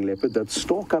with young leopard that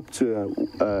stalk up to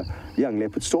a young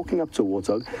leopard stalking up to a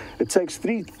warthog. It takes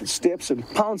 3 steps and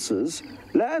pounces,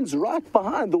 lands right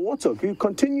behind the warthog, who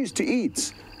continues to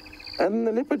eat. And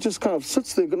the leopard just kind of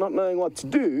sits there not knowing what to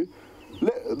do.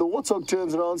 The warthog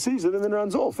turns around, sees it, and then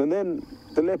runs off. And then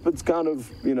the leopard's kind of,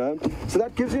 So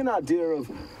that gives you an idea of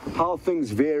how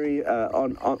things vary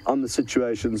on the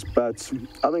situations. But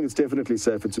I think it's definitely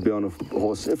safer to be on a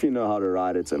horse if you know how to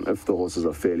ride it and if the horses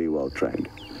are fairly well trained.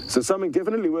 So something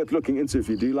definitely worth looking into if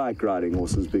you do like riding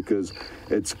horses, because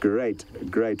it's great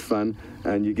fun,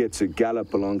 and you get to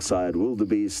gallop alongside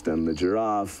wildebeest and the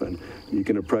giraffe, and you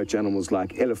can approach animals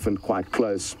like elephant quite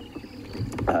close.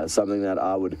 Something that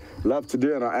I would love to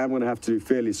do, and I am going to have to do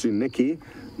fairly soon. Nikki,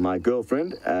 my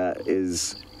girlfriend,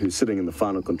 who's sitting in the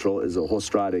final control, is a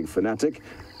horse riding fanatic,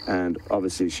 and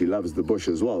obviously she loves the bush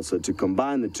as well. So to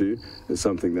combine the two is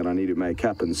something that I need to make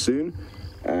happen soon.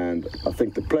 And I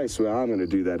think the place where I'm going to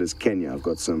do that is Kenya. I've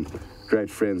got some great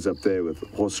friends up there with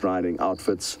horse riding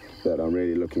outfits that I'm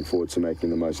really looking forward to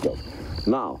making the most of.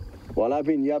 Now, while I've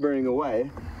been yabbering away,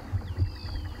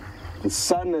 the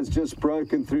sun has just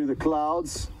broken through the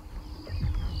clouds,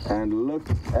 and look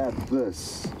at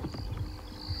this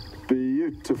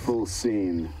beautiful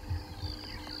scene.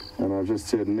 And I've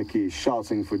just heard Nikki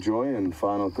shouting for joy in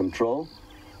final control.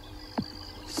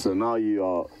 So now you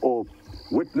are all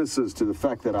witnesses to the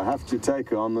fact that I have to take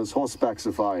her on this horseback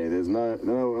safari. There's no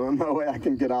way I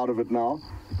can get out of it now.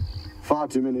 Far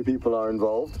too many people are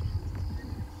involved.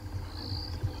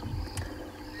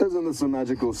 Isn't this a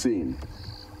magical scene?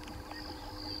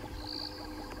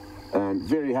 And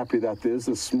very happy that there's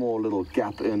a small little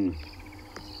gap in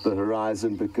the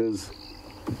horizon, because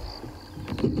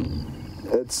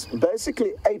it's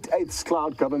basically 8/8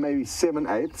 cloud cover, maybe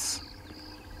 7/8.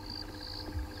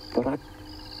 But I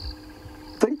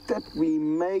think that we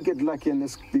may get lucky, and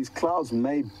these clouds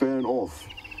may burn off.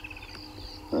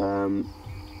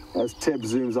 As Teb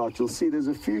zooms out, you'll see there's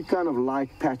a few kind of light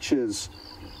patches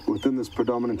within this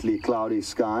predominantly cloudy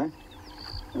sky.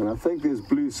 And I think there's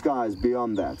blue skies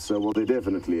beyond that. So, well, there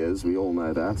definitely is. We all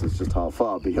know that. It's just how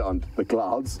far beyond the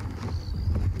clouds.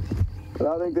 But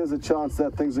I think there's a chance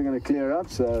that things are going to clear up.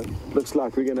 So, looks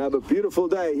like we're going to have a beautiful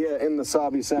day here in the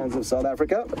Sabi sands of South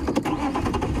Africa.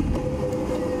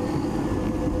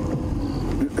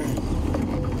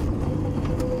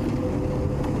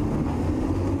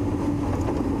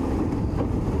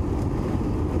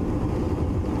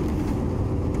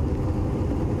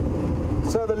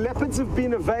 So the leopards have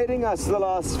been evading us the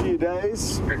last few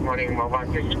days. Good morning, mobile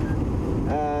station.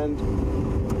 And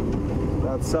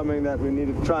that's something that we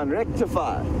need to try and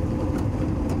rectify.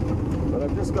 But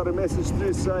I've just got a message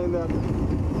through saying that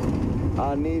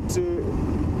I need to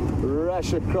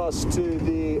rush across to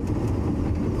the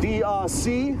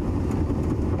DRC,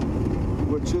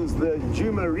 which is the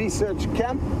Djuma Research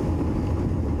Camp,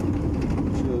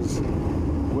 which is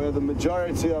where the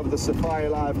majority of the Safari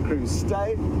Live crew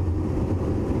stay.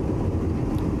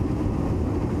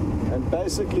 And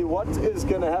basically what is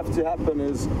going to have to happen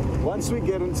is, once we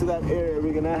get into that area,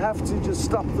 we're going to have to just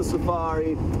stop the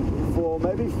safari for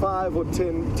maybe 5 or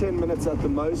 10 minutes at the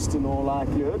most, in all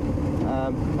likelihood.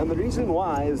 And the reason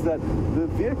why is that the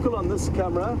vehicle on this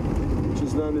camera, which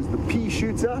is known as the P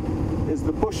shooter, is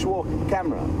the bushwalk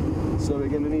camera. So we're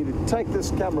going to need to take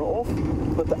this camera off,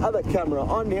 put the other camera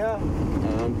on here,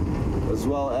 and as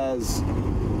well as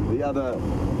the other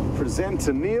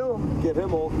presenter Neil, get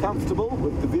him all comfortable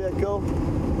with the vehicle,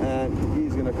 and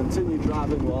he's going to continue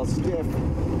driving while Steph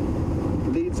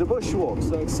leads a bushwalk.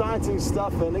 So exciting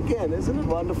stuff. And again, isn't it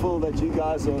wonderful that you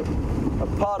guys are a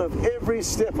part of every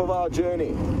step of our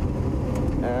journey?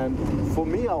 And for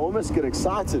me, I almost get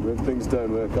excited when things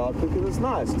don't work out, because it's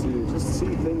nice to just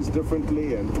see things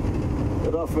differently, and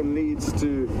it often leads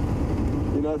to,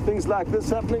 you know, things like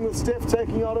this happening with Steph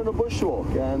taking you out on a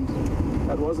bushwalk. And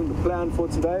that wasn't the plan for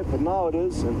today, but now it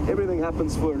is, and everything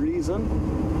happens for a reason.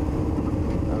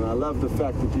 And I love the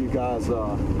fact that you guys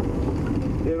are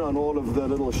in on all of the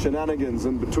little shenanigans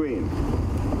in between.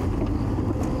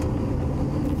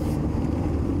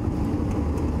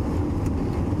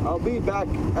 I'll be back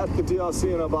at the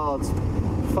DRC in about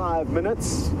 5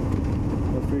 minutes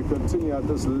if we continue at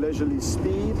this leisurely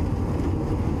speed.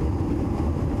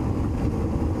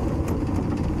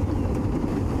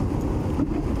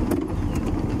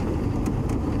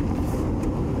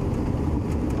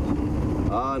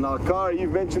 Now, Kara,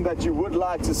 you've mentioned that you would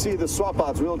like to see the swap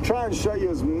outs. We'll try and show you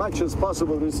as much as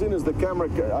possible. And as soon as the camera,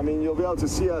 I mean, you'll be able to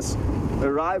see us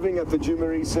arriving at the Djuma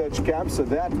Research Camp, so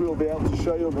that we'll be able to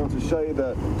show you. We'll be able to show you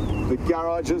the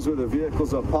garages where the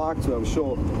vehicles are parked. So I'm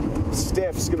sure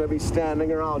Steph's going to be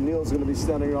standing around, Neil's going to be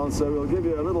standing around, so we'll give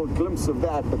you a little glimpse of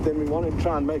that, but then we want to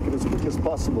try and make it as quick as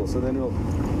possible. So then we'll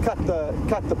cut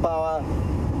the power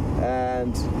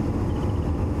and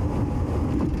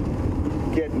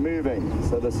get moving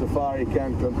so the safari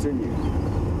can continue.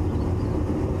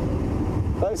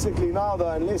 Basically now though,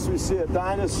 unless we see a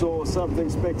dinosaur or something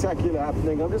spectacular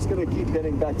happening, I'm just going to keep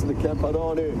heading back to the camp. I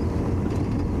don't want to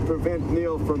prevent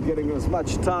Neil from getting as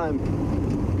much time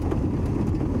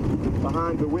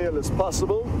behind the wheel as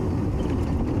possible.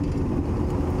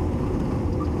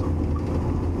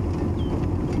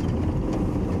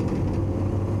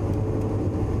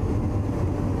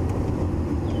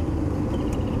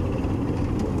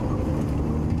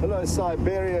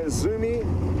 Siberia Zumi,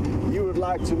 you would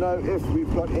like to know if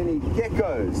we've got any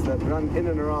geckos that run in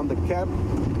and around the camp,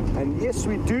 and yes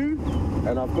we do,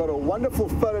 and I've got a wonderful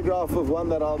photograph of one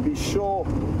that I'll be sure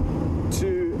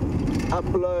to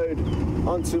upload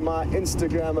onto my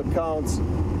Instagram account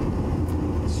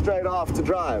straight after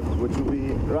drive, which will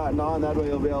be right now, and that way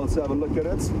you'll be able to have a look at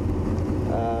it.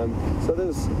 So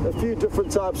there's a few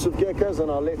different types of geckos, and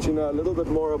I'll let you know a little bit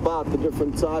more about the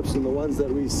different types and the ones that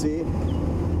we see.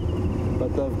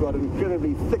 But they've got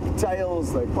incredibly thick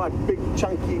tails, they're quite big,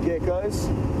 chunky geckos.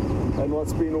 And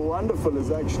what's been wonderful is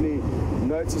actually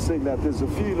noticing that there's a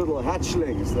few little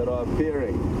hatchlings that are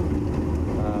appearing.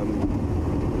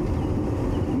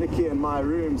 Nikki in my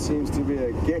room seems to be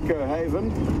a gecko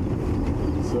haven.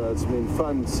 So it's been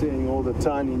fun seeing all the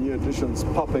tiny new additions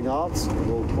popping out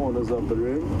in all corners of the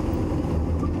room.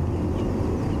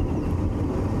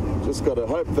 Just got to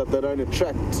hope that they don't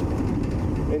attract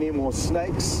any more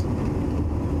snakes.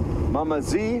 Mama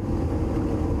Z,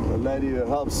 the lady who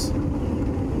helps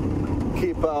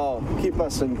keep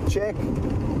us in check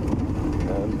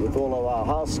and with all of our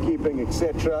housekeeping,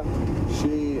 etc.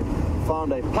 She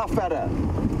found a puff adder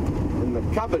in the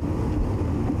cupboard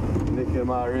in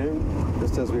my room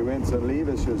just as we went to leave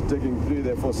her. She was digging through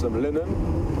there for some linen,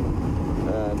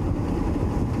 and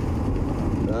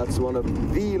that's one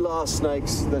of the last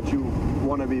snakes that you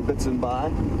want to be bitten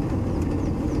by.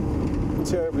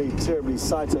 Terribly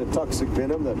cytotoxic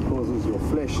venom that causes your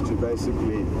flesh to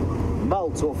basically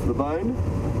melt off the bone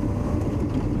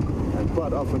and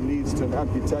quite often leads to an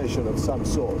amputation of some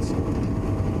sort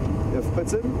if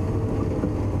bitten.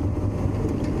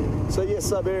 So yes,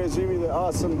 Siberia Zumi, there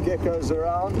are some geckos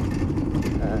around,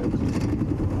 and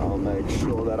I'll make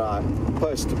sure that I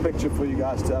post a picture for you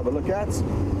guys to have a look at.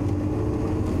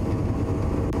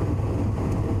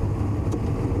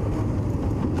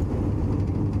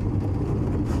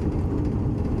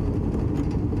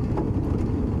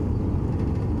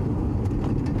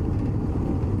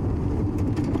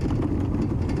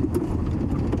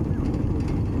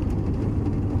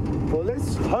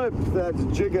 Hope that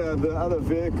Jigger, the other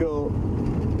vehicle,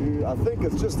 who I think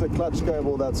it's just the clutch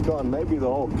cable that's gone, maybe the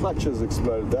whole clutch has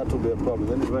exploded, that will be a problem.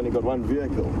 Then you've only got one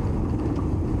vehicle.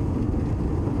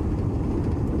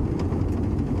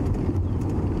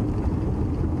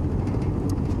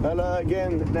 Hello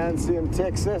again, Nancy in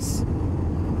Texas,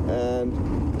 and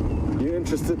you're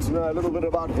interested to know a little bit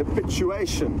about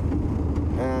habituation.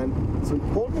 And it's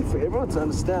important for everyone to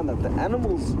understand that the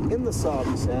animals in the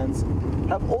Sabi Sands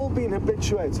have all been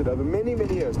habituated over many,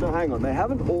 many years. No, hang on, they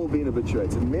haven't all been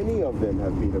habituated. Many of them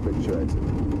have been habituated.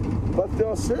 But there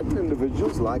are certain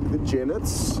individuals like the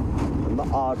genets and the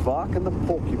aardvark and the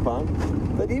porcupine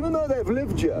that even though they've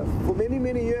lived here for many,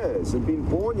 many years and been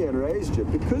born here and raised here,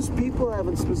 because people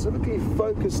haven't specifically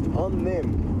focused on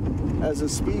them as a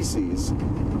species,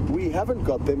 we haven't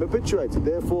got them habituated.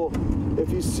 Therefore, if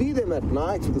you see them at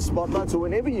night with the spotlights or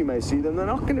whenever you may see them, they're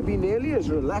not going to be nearly as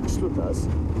relaxed with us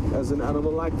as an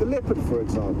animal like the leopard, for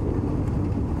example.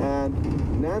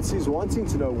 And Nancy's wanting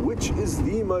to know which is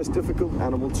the most difficult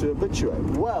animal to habituate.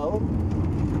 Well,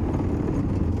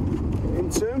 in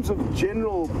terms of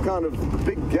general kind of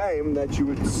big game that you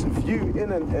would view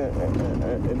in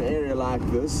an area like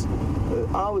this,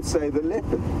 I would say the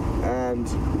leopard. And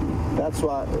that's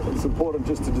why it's important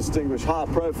just to distinguish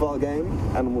high-profile game,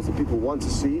 animals that people want to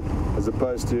see, as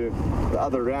opposed to the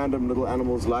other random little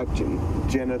animals like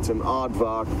genet and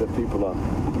aardvark that people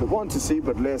want to see,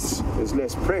 but there's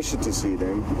less pressure to see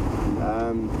them.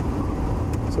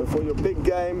 So for your big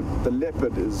game, the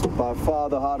leopard is by far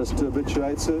the hardest to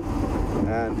habituate to,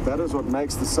 and that is what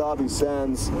makes the Sabi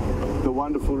Sands the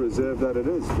wonderful reserve that it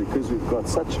is, because we've got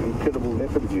such incredible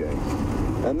leopard viewing.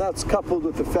 And that's coupled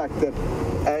with the fact that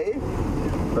A,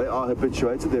 they are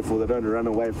habituated, therefore they don't run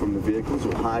away from the vehicles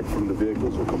or hide from the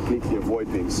vehicles or completely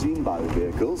avoid being seen by the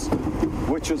vehicles,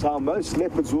 which is how most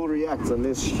leopards will react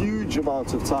unless huge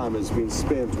amounts of time has been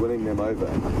spent winning them over.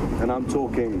 And I'm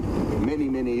talking many,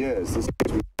 many years. This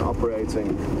has been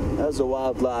operating as a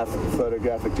wildlife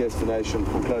photographic destination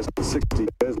for close to 60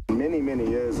 years. Many, many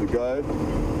years ago,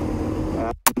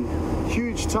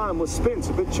 huge time was spent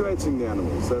habituating the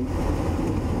animals. And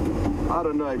I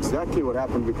don't know exactly what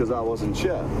happened because I wasn't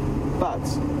sure, but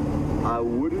I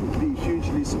wouldn't be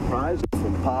hugely surprised if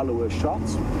impala were shot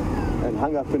and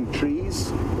hung up in trees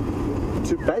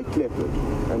to bait leopard.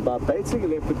 And by baiting a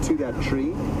leopard to that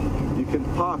tree, you can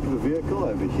park the vehicle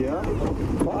over here,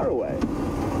 far away,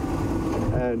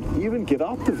 and even get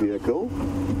out the vehicle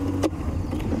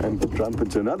and jump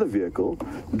into another vehicle,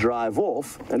 drive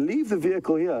off, and leave the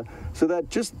vehicle here, so that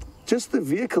just the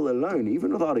vehicle alone,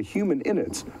 even without a human in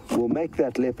it, will make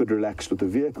that leopard relaxed with the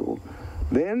vehicle.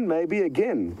 Then maybe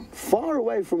again, far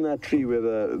away from that tree where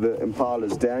the impala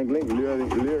is dangling, luring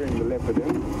the leopard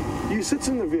in, you sit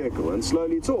in the vehicle and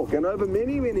slowly talk. And over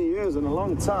many, many years and a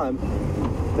long time,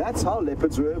 that's how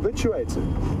leopards were habituated.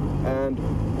 And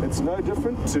it's no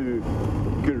different to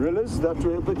gorillas that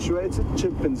were habituated,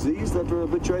 chimpanzees that were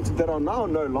habituated, that are now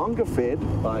no longer fed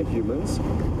by humans,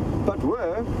 but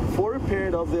were, for a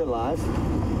period of their life,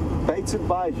 baited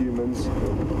by humans,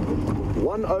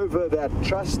 won over that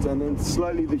trust, and then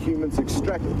slowly the humans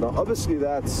extracted. Now, obviously,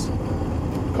 that's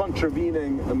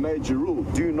contravening a major rule: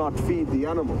 do not feed the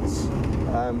animals.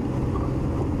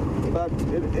 But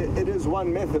it is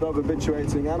one method of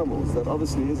habituating animals that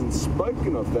obviously isn't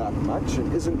spoken of that much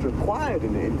and isn't required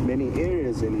in many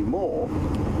areas anymore.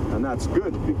 And that's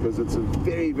good, because it's a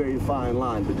very, very fine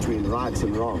line between right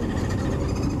and wrong.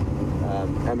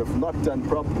 And if not done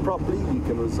properly, you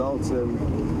can result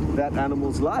in that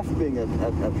animal's life being at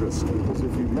risk. Because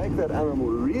if you make that animal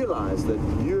realize that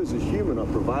you as a human are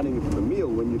providing it with a meal,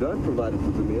 when you don't provide it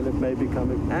with a meal, it may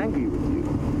become angry with you.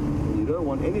 And you don't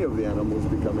want any of the animals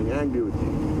becoming angry with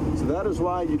you. So that is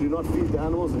why you do not feed the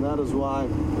animals, and that is why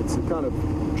it's a kind of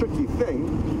tricky thing.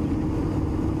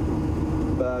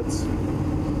 But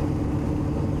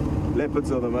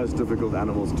leopards are the most difficult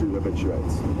animals to habituate.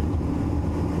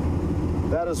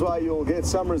 That is why you'll get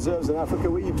some reserves in Africa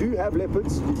where you do have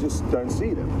leopards, you just don't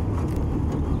see them.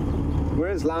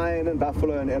 Whereas lion and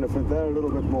buffalo and elephant, they're a little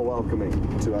bit more welcoming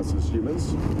to us as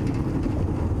humans.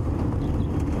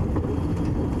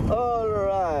 All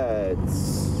right.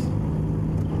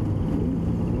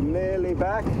 Nearly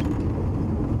back.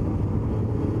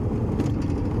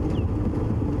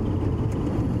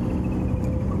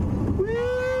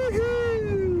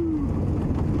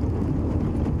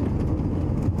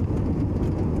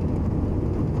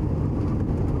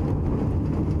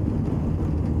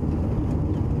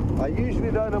 I usually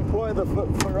don't employ the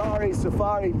Ferrari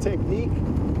Safari technique,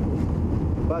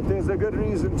 but there's a good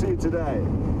reason to today.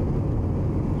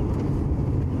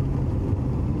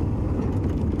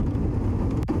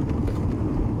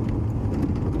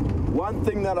 One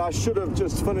thing that I should have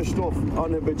just finished off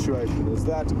on habituation is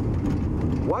that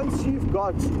once you've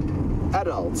got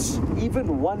adults,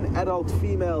 even one adult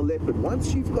female leopard,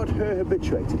 once you've got her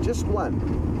habituated, just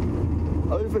one,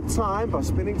 over time, by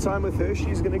spending time with her,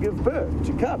 she's going to give birth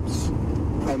to cubs.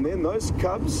 And then those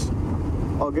cubs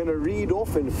are going to read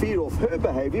off and feed off her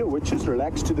behavior, which is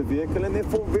relaxed to the vehicle, and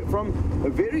therefore from a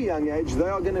very young age, they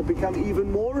are going to become even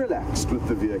more relaxed with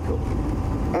the vehicle.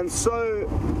 And so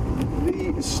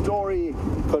the story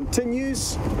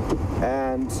continues,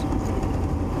 and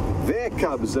their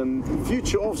cubs and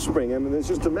future offspring, I mean, there's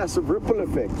just a massive ripple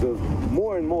effect of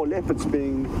more and more leopards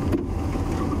being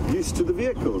used to the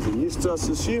vehicles and used to us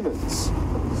as humans.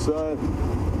 So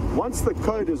once the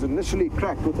code is initially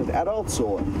cracked with an adults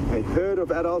or a herd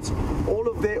of adults, all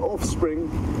of their offspring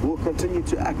will continue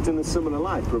to act in a similar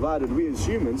light, provided we as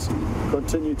humans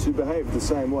continue to behave the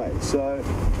same way. So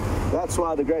that's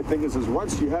why the great thing is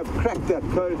once you have cracked that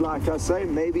code, like I say,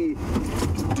 maybe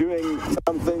doing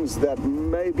some things that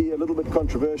may be a little bit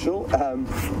controversial,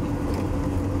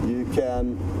 you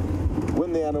can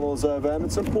win the animals over, and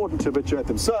it's important to habituate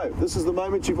them. So this is the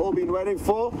moment you've all been waiting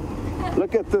for.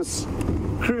 Look at this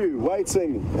crew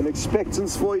waiting in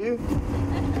expectance for you.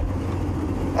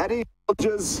 Addy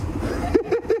soldiers.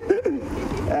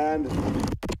 And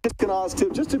just can ask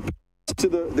him just to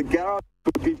the garage.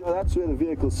 That's where the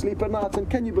vehicles sleep at night, and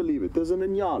can you believe it? There's an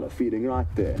Inyala feeding right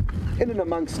there, in and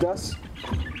amongst us.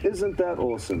 Isn't that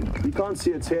awesome? You can't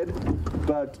see its head,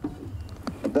 but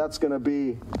that's going to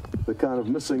be the kind of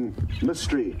missing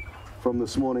mystery from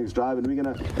this morning's drive, and we're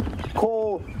going to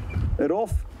call it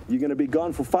off. You're going to be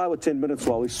gone for 5 or 10 minutes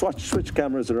while we switch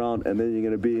cameras around, and then you're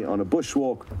going to be on a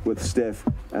bushwalk with Steph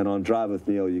and on Drive with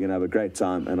Neil. You're going to have a great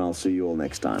time, and I'll see you all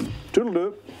next time.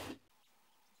 Toodle-doo.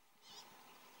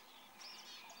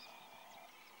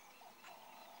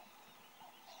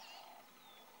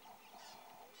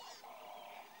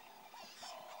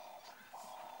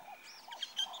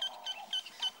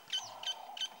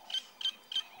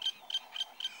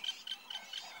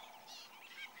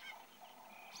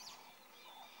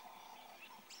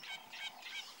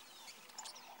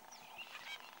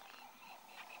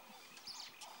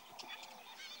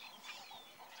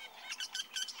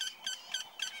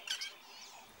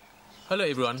 Hello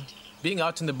everyone. Being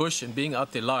out in the bush and being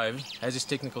out there live has its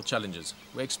technical challenges.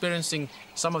 We're experiencing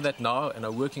some of that now and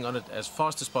are working on it as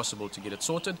fast as possible to get it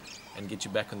sorted and get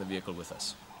you back on the vehicle with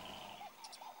us.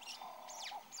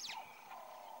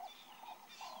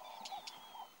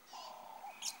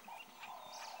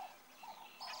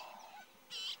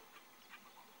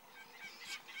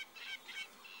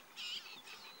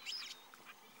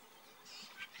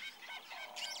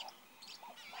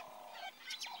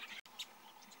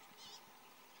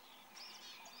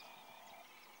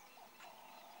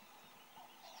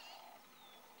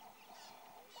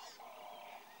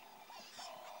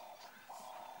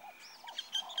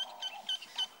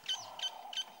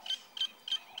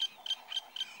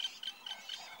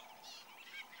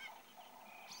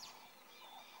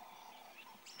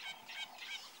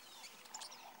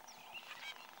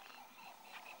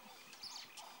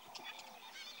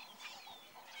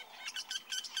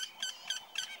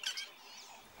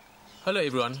 Hello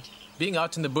everyone. Being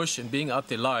out in the bush and being out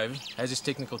there live has its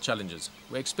technical challenges.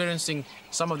 We're experiencing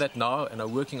some of that now and are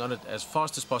working on it as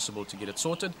fast as possible to get it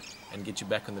sorted and get you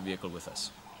back on the vehicle with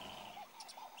us.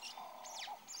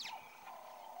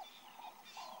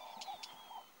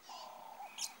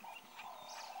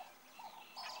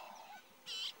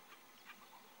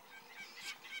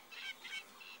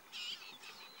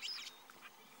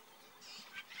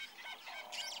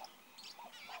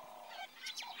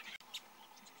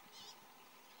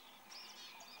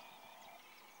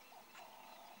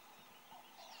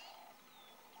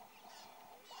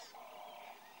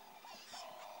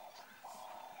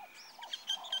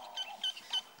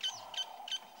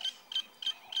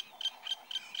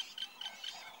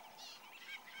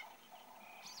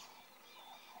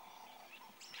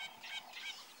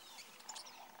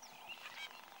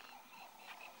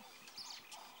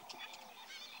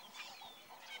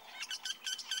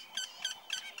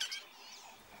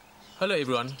 Hello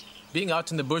everyone. Being out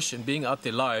in the bush and being out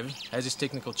there live has its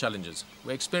technical challenges.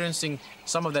 We're experiencing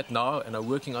some of that now and are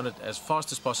working on it as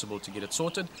fast as possible to get it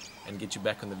sorted and get you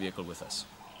back on the vehicle with us.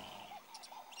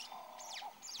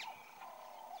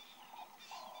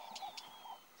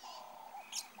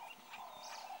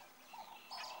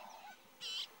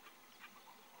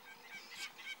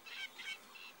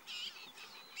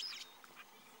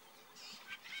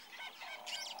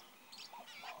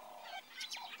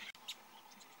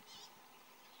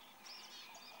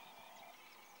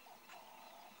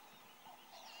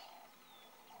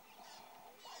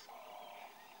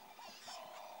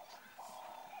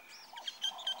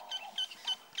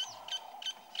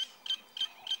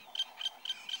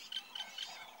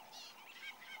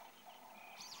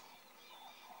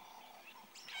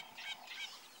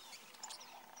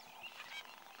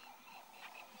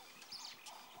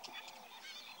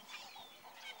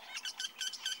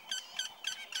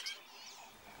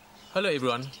 Hello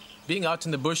everyone. Being out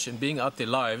in the bush and being out there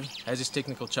live has its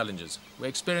technical challenges. We're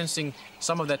experiencing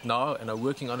some of that now and are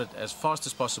working on it as fast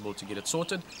as possible to get it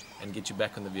sorted and get you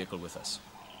back on the vehicle with us.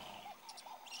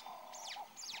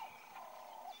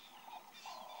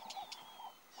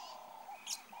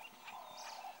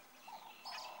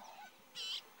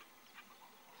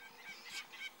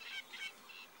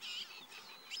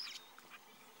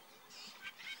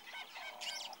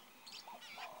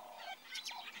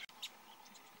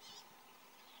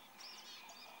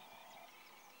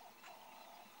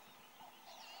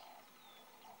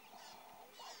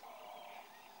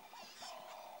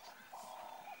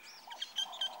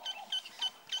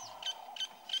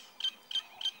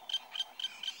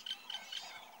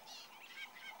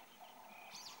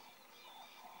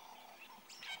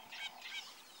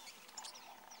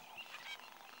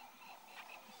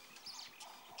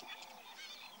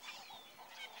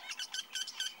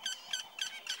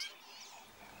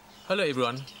 Hello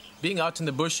everyone. Being out in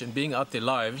the bush and being out there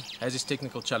live has its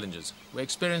technical challenges. We're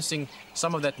experiencing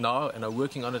some of that now and are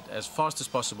working on it as fast as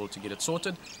possible to get it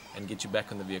sorted and get you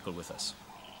back on the vehicle with us.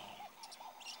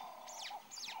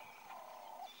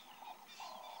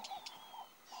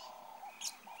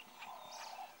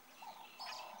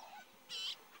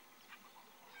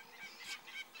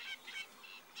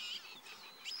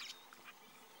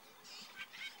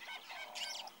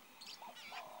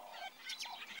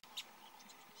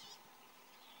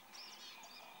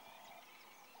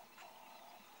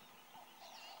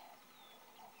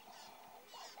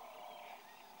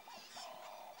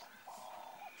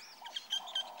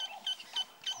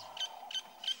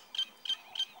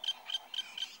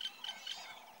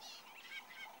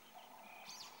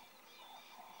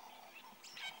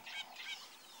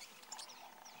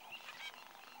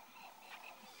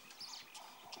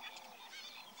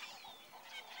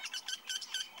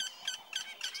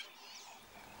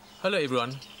 Hello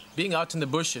everyone. Being out in the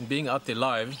bush and being out there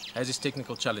live has its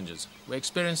technical challenges. We're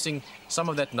experiencing some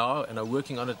of that now and are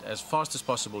working on it as fast as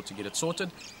possible to get it sorted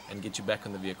and get you back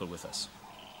on the vehicle with us.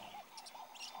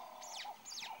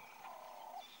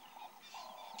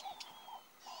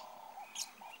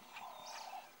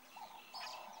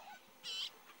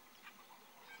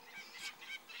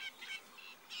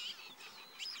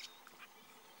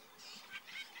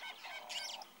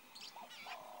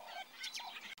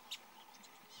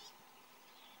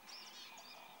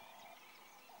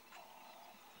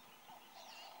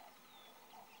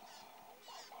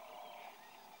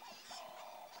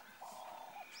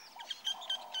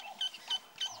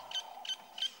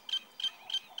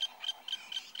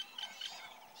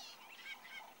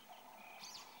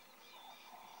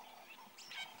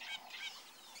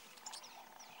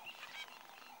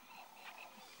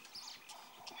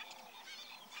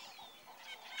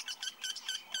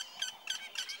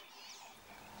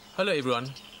 Hello everyone.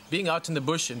 Being out in the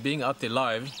bush and being out there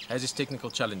live has its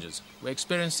technical challenges. We're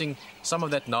experiencing some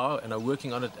of that now and are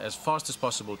working on it as fast as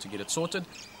possible to get it sorted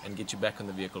and get you back on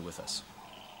the vehicle with us.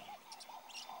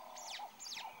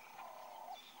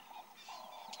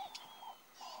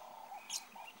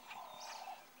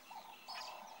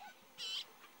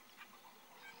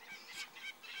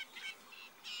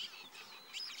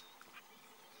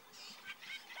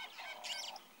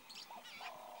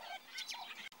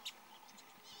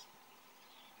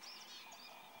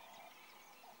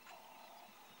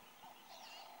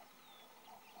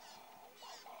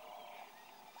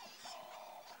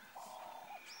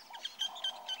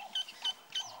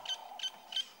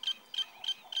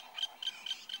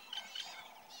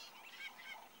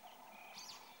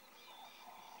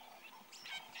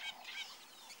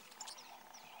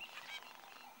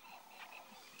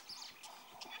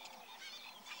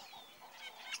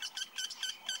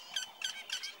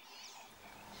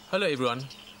 Hello everyone.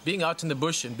 Being out in the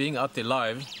bush and being out there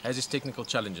live has its technical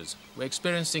challenges. We're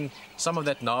experiencing some of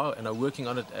that now and are working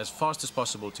on it as fast as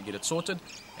possible to get it sorted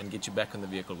and get you back on the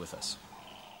vehicle with us.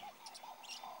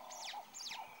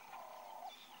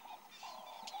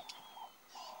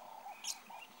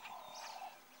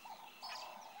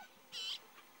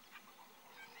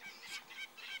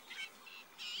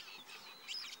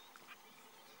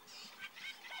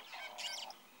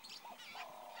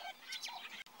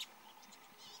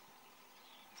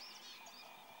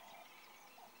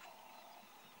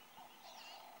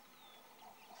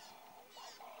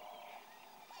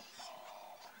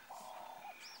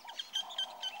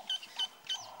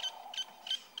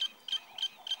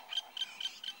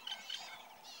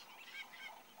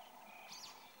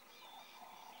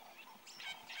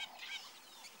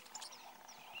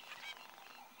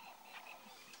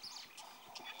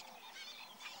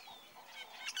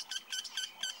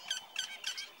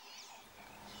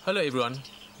 Hello everyone.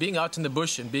 Being out in the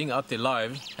bush and being out there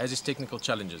live has its technical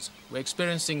challenges. We're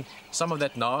experiencing some of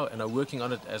that now and are working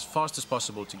on it as fast as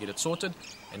possible to get it sorted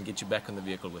and get you back on the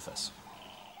vehicle with us.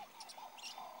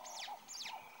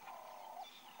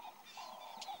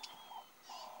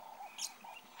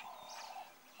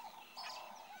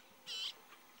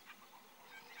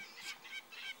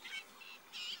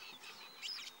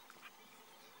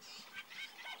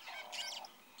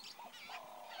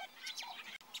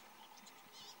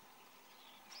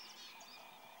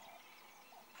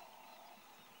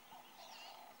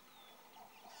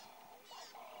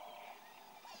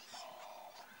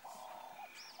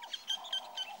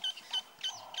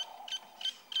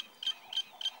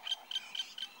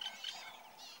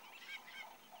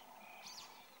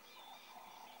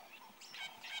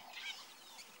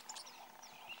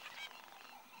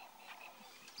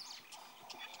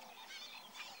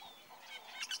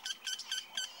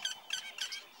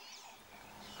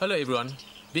 Hello everyone.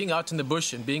 Being out in the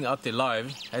bush and being out there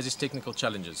live has its technical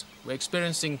challenges. We're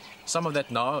experiencing some of that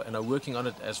now and are working on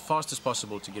it as fast as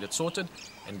possible to get it sorted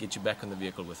and get you back on the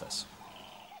vehicle with us.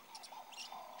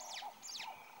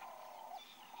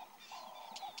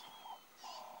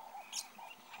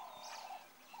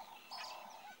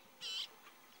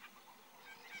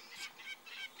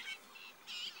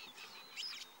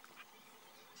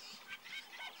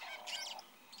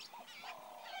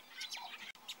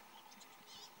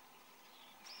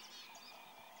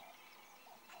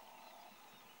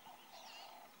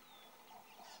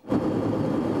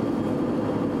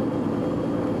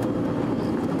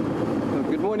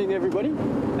 Good morning everybody.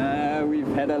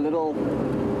 We've had a little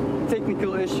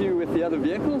technical issue with the other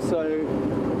vehicle,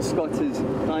 so Scott has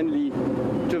kindly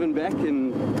driven back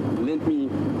and lent me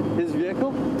his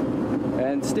vehicle,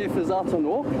 and Steph is out on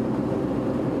walk.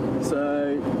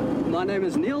 So my name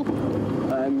is Neil.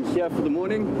 I'm here for the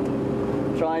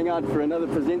morning, trying out for another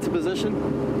presenter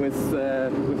position with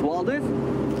Wild Earth.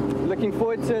 Looking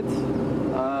forward to it.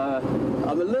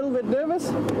 I'm a little bit nervous,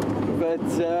 but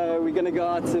we're going to go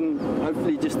out and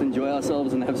hopefully just enjoy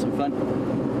ourselves and have some fun.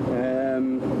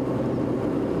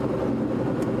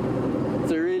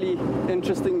 It's a really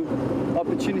interesting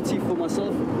opportunity for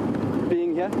myself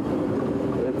being here.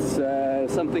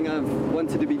 It's something I've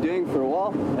wanted to be doing for a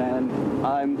while, and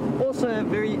I'm also a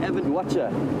very avid watcher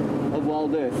of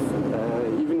Wild Earth,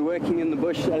 even working in the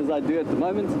bush as I do at the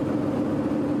moment.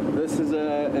 This is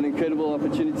an incredible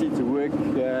opportunity to work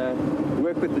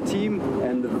with the team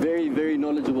and the very, very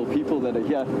knowledgeable people that are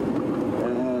here.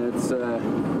 It's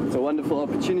a wonderful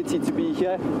opportunity to be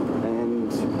here,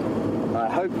 and I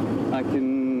hope I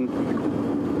can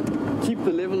keep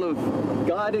the level of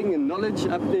guiding and knowledge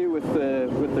up there with the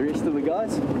rest of the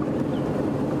guys.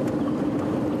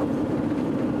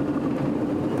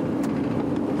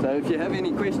 So if you have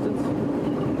any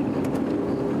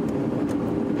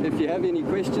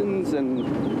questions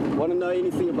and want to know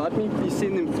anything about me, please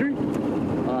send them through.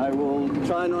 I will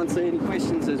try and answer any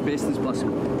questions as best as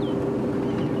possible.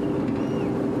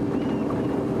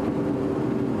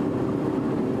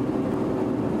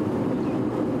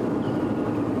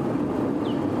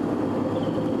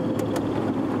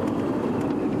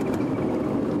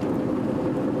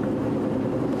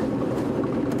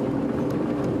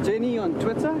 Jenny on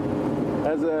Twitter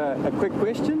has a quick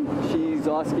question. She's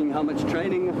asking how much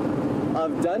training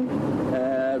I've done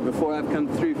before I've come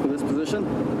through for this position.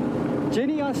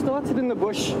 Jenny, I started in the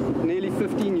bush nearly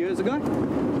 15 years ago.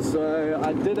 So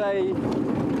I did a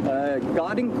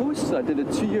guiding course. I did a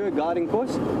 2-year guiding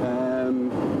course,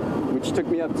 which took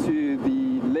me up to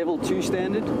the level 2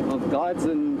 standard of guides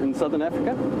in Southern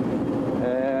Africa.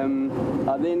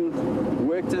 I then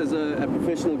worked as a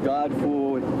professional guide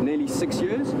for nearly 6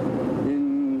 years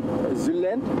in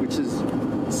Zululand, which is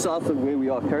south of where we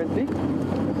are currently.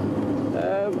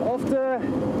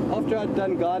 After I'd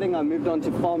done guiding, I moved on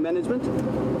to farm management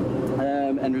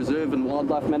and reserve and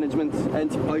wildlife management,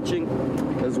 anti-poaching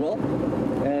as well.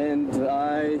 And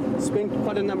I spent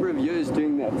quite a number of years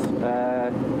doing that.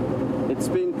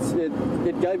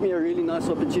 It gave me a really nice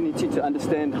opportunity to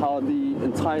understand how the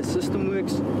entire system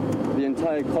works, the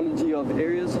entire ecology of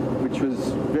areas, which was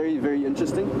very, very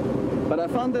interesting. But I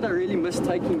found that I really missed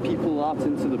taking people out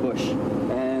into the bush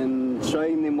and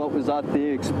showing them what was out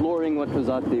there, exploring what was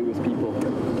out there with people.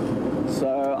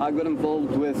 So I got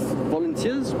involved with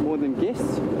volunteers more than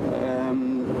guests,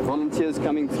 volunteers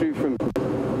coming through from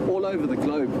all over the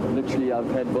globe. Literally, I've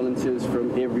had volunteers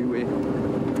from everywhere.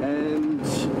 And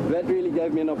that really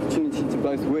gave me an opportunity to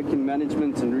both work in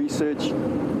management and research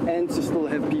and to still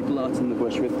have people out in the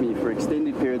bush with me for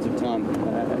extended periods of time.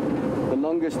 The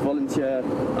longest volunteer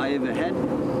I ever had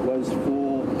was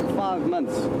for 5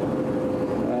 months.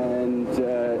 And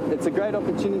it's a great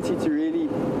opportunity to really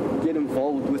get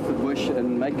involved with the bush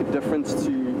and make a difference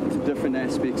to different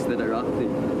aspects that are out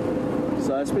there.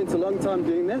 So I spent a long time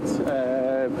doing that,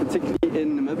 particularly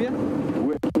in Namibia,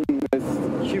 working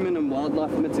with human and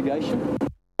wildlife mitigation.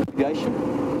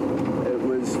 It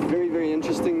was very, very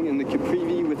interesting in the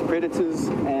Caprivi with predators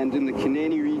and in the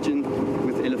Kanani region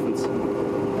with elephants,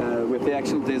 with the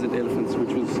actual desert elephants,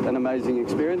 which was an amazing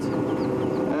experience.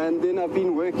 And then I've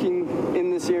been working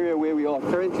in this area where we are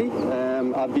currently.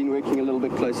 I've been working a little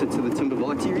bit closer to the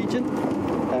Timbavati region,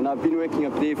 and I've been working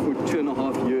up there for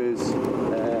 2.5 years,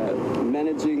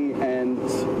 managing and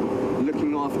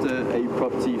looking after a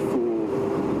property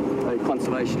for a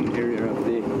conservation area up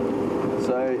there.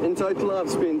 So in total I've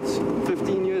spent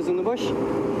 15 years in the bush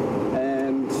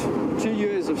and 2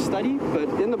 years of study, but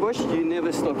in the bush you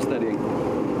never stop studying.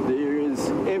 There is,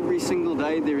 every single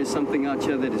day there is something out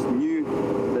here that is new,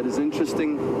 that is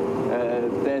interesting,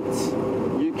 that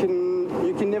you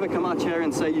can never come out here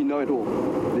and say you know it all.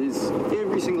 There's,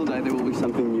 every single day there will be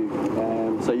something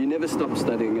new, so you never stop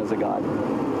studying as a guide.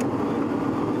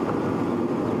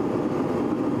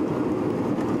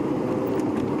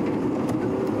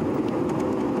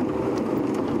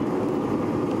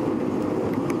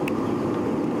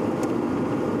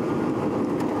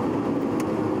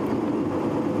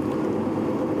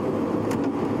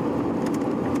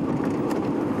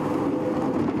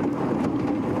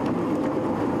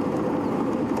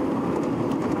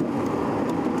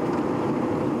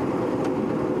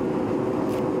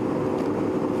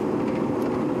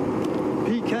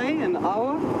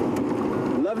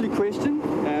 Lovely question.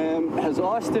 Has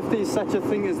asked if there's such a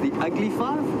thing as the ugly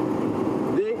five.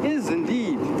 There is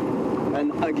indeed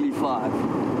an ugly five.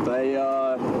 They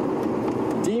are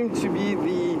deemed to be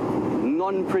the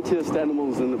non-prettiest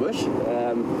animals in the bush.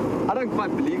 I don't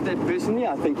quite believe that personally.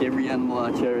 I think every animal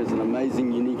out here is an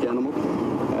amazing, unique animal.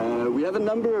 We have a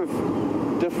number of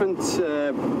different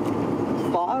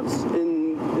fives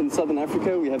in Southern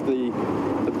Africa. We have the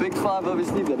big five,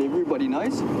 obviously, that everybody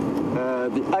knows.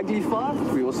 The ugly five.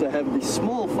 We also have the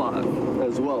small five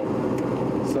as well.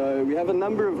 So we have a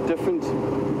number of different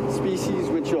species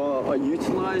which are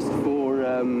utilized for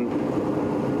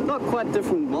not quite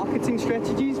different marketing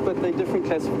strategies, but they're different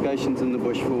classifications in the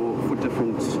bush for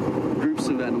different groups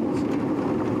of animals.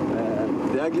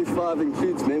 The ugly five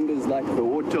includes members like the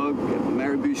warthog and the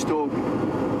marabou stork.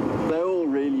 They're all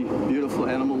really beautiful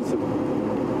animals.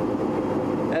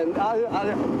 And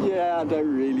I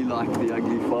don't really like the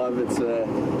ugly five. It's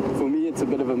for me, it's a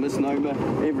bit of a misnomer.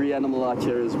 Every animal out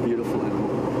here is a beautiful animal.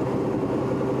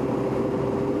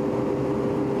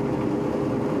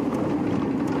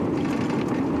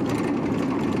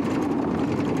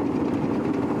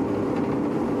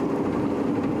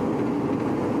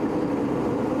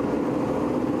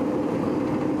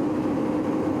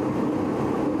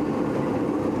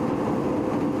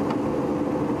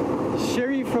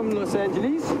 From Los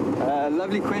Angeles,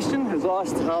 lovely question, has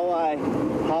asked how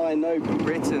I know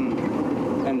Brett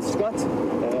and Scott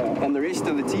and the rest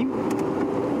of the team.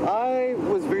 I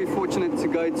was very fortunate to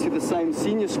go to the same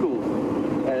senior school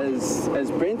as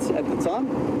Brent at the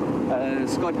time.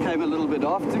 Scott came a little bit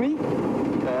after me.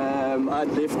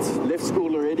 I'd left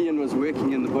school already and was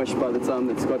working in the bush by the time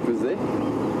that Scott was there.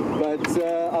 But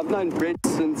I've known Brett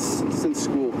since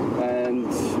school, and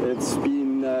it's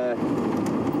been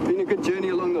a good journey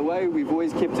along the way. We've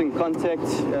always kept in contact,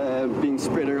 being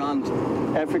spread around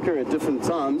Africa at different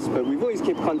times, but we've always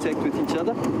kept contact with each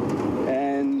other.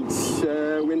 And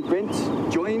when Brent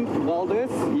joined Wild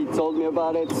Earth, he told me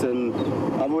about it, and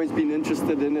I've always been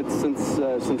interested in it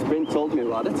since Brent told me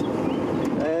about it.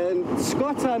 And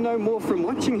Scott, I know more from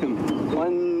watching him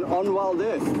on Wild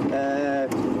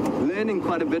Earth. learning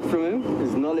quite a bit from him.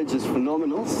 His knowledge is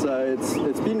phenomenal, so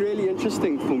it's been really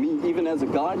interesting for me, even as a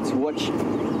guide, to watch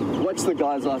the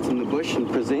guys out in the bush and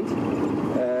present.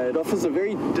 It offers a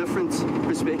very different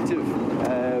perspective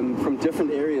from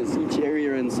different areas. Each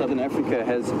area in Southern Africa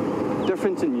has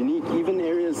different and unique, even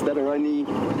areas that are only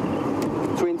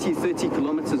 20, 30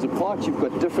 kilometers apart. You've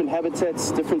got different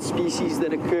habitats, different species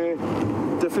that occur,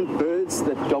 different birds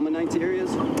that dominate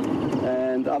areas.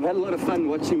 And I've had a lot of fun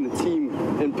watching the team,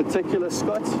 in particular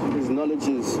Scott. His knowledge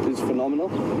is phenomenal.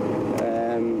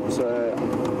 So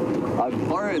I've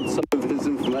borrowed some of his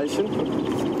information.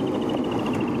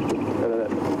 A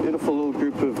beautiful little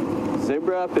group of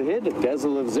zebra up ahead, a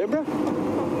dazzle of zebra.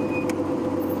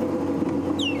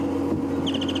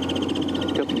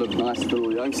 A couple of nice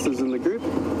little youngsters in the group.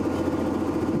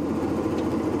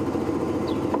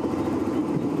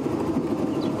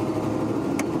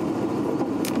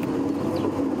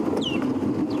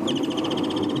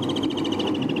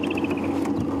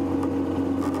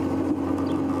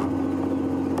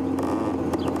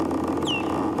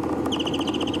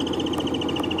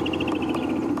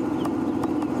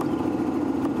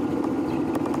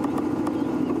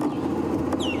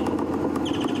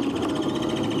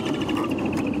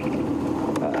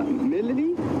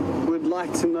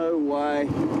 To know why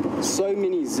so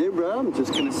many zebra, I'm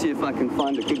just going to see if I can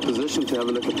find a good position to have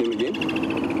a look at them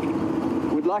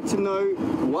again. Would like to know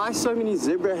why so many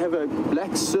zebra have a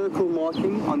black circle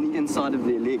marking on the inside of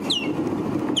their leg.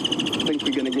 I think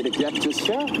we're going to get a gap just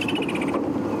here.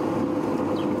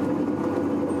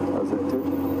 How's that do?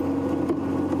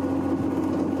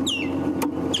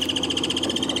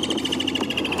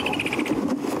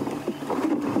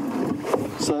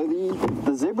 So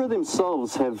the zebra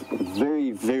themselves have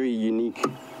very, very unique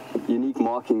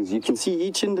markings. You can see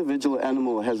each individual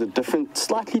animal has a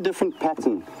slightly different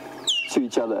pattern to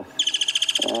each other.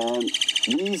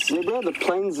 These zebra, the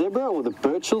plain zebra or the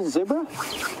Burchell zebra,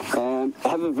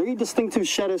 have a very distinctive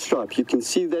shadow stripe. You can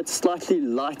see that slightly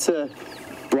lighter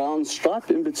brown stripe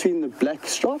in between the black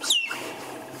stripes.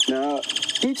 Now,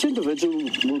 each individual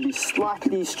will be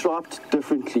slightly striped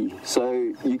differently,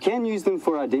 so you can use them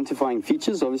for identifying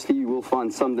features. Obviously, you will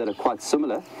find some that are quite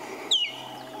similar.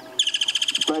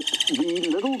 But the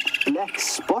little black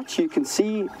spot you can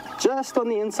see just on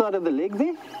the inside of the leg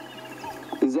there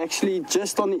is actually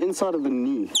just on the inside of the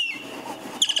knee.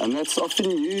 And that's often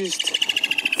used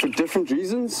for different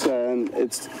reasons.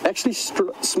 It actually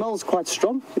smells quite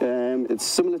strong. It's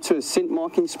similar to a scent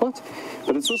marking spot,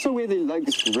 but it's also where their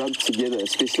legs rub together,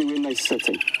 especially when they're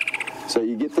sitting. So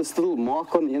you get this little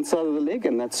mark on the inside of the leg,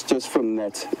 and that's just from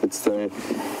that.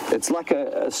 It's like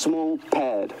a small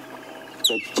pad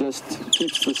that just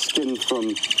keeps the skin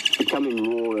from becoming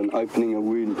raw and opening a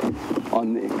wound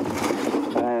on there.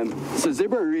 So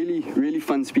zebra are really, really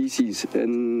fun species.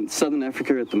 In Southern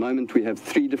Africa at the moment, we have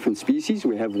 3 different species.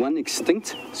 We have one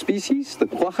extinct species, the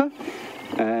quagga.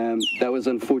 That was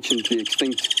unfortunately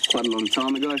extinct quite a long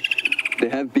time ago.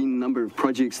 There have been a number of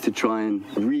projects to try and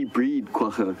rebreed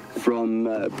quagga from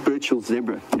Burchell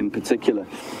zebra in particular.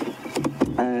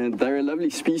 And they're a lovely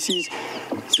species.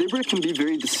 Zebra can be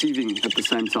very deceiving at the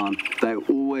same time. They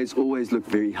always look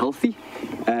very healthy.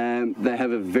 They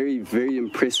have a very, very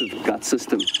impressive gut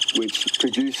system, which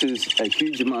produces a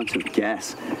huge amount of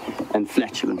gas and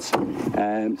flatulence.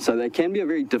 So they can be a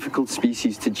very difficult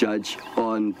species to judge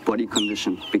on body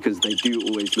condition, because they do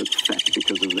always look fat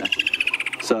because of that.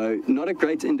 So not a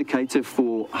great indicator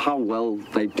for how well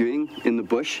they're doing in the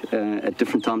bush at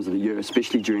different times of the year,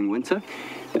 especially during winter.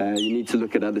 You need to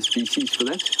look at other species for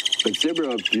that. But zebra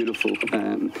are beautiful.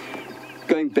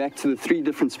 Going back to the 3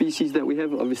 different species that we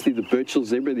have, obviously the Burchell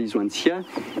zebra, these ones here.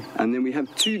 And then we have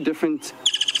 2 different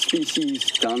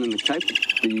species down in the Cape,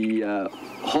 the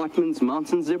Hartman's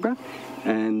mountain zebra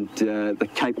and the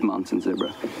Cape mountain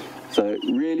zebra. So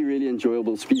really, really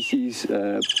enjoyable species.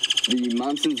 The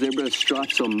mountain zebra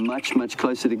stripes are much, much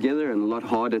closer together and a lot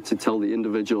harder to tell the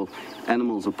individual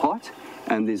animals apart.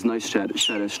 And there's no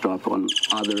shadow stripe on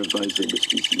either of those zebra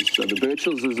species. So the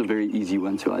Burchells is a very easy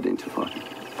one to identify.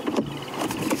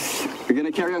 We're going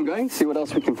to carry on going, see what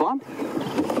else we can find.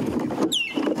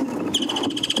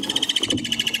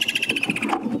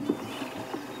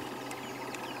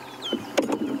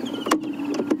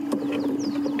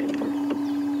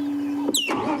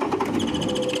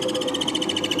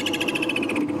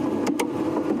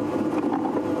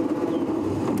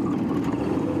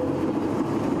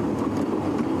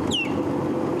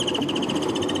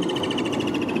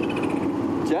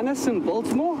 Janice in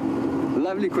Baltimore,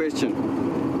 lovely question.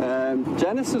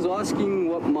 Janice is asking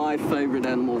what my favorite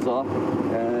animals are.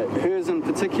 Hers in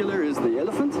particular is the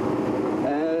elephant.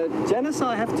 Janice,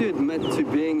 I have to admit to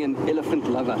being an elephant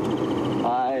lover.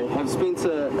 I have spent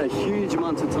a huge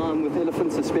amount of time with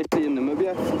elephants, especially in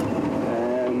Namibia.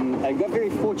 I got very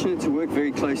fortunate to work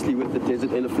very closely with the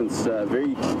desert elephants,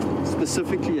 very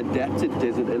specifically adapted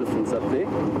desert elephants up there.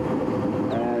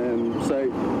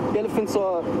 So elephants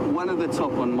are one of the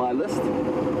top on my list.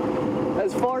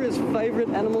 As far as favorite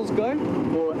animals go,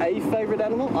 or a favorite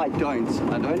animal, I don't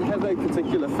have a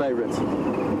particular favorite.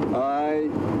 I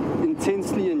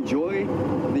intensely enjoy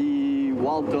the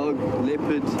wild dog,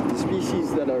 leopard, the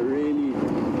species that are really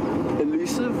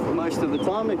elusive most of the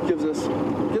time. It gives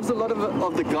a lot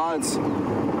of the guides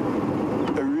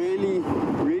a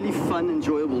really fun,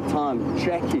 enjoyable time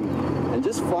tracking and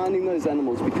just finding those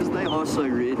animals because they are so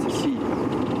rare to see.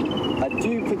 I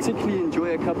do particularly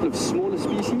enjoy a couple of smaller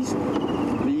species.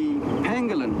 The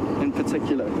pangolin in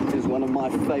particular is one of my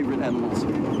favorite animals.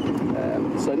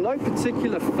 So no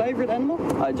particular favorite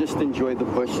animal, I just enjoy the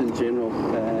bush in general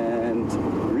and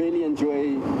really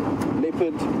enjoy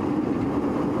leopard,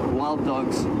 wild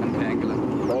dogs and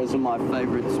pangolin. Those are my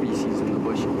favorite species in the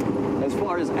bush. As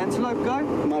far as antelope go,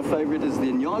 my favorite is the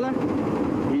Inyala.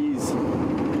 He's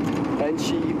and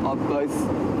she are both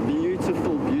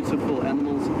beautiful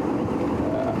animals.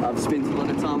 I've spent a lot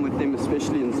of time with them,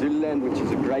 especially in Zululand, which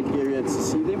is a great area to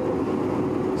see them.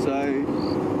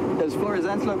 So, as far as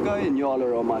antelope go,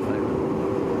 Inyala are my favorite.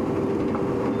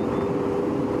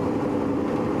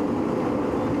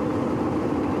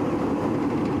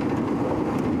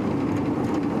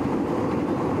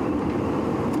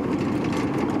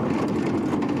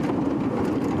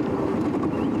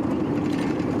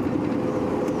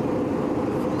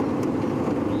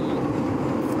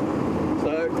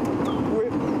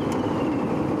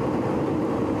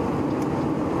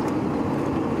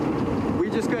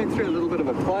 Going through a little bit of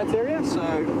a quiet area, so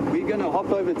we're going to hop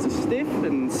over to Steph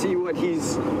and see what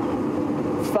he's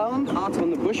found out on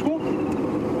the bushwalk,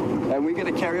 and we're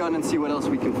going to carry on and see what else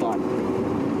we can find.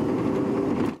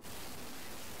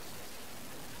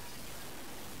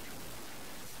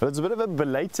 Well, it's a bit of a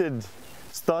belated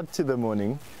start to the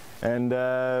morning, and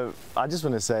I just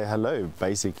want to say hello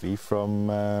basically from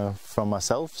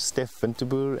myself, Steph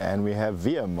Winterboer, and we have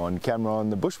VM on camera on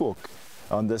the bushwalk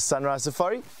on the sunrise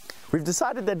safari. We've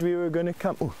decided that we were going to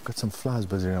come. Oh, got some flies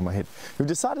buzzing around my head. We've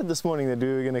decided this morning that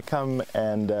we were going to come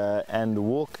and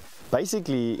walk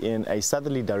basically in a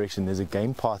southerly direction. There's a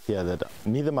game path here that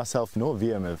neither myself nor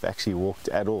VM have actually walked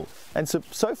at all. And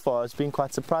so far it's been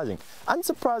quite surprising.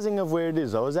 Unsurprising of where it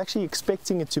is. I was actually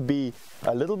expecting it to be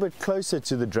a little bit closer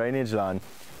to the drainage line.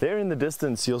 There in the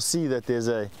distance you'll see that there's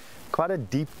quite a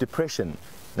deep depression.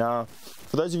 Now,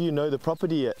 for those of you who know the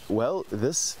property well,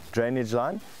 this drainage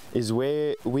line is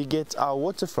where we get our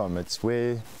water from. It's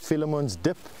where Philemon's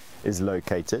Dip is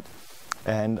located.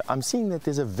 And I'm seeing that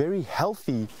there's a very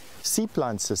healthy sea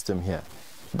plant system here.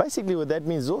 Basically what that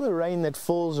means is all the rain that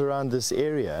falls around this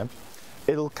area,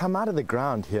 it'll come out of the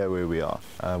ground here where we are.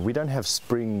 We don't have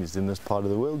springs in this part of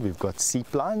the world. We've got sea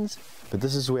plants, but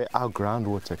this is where our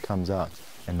groundwater comes out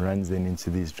and runs then into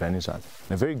these drainage lines.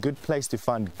 And a very good place to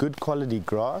find good quality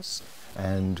grass,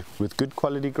 and with good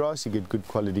quality grass you get good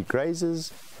quality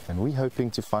grazers, and we're hoping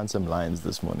to find some lions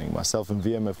this morning. Myself and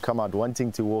VM have come out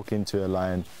wanting to walk into a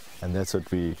lion, and that's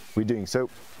what we're doing. So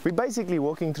we're basically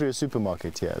walking through a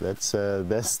supermarket here. That's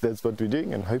what we're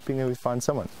doing, and hoping that we find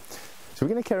someone. So we're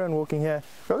going to carry on walking here.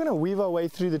 We're going to weave our way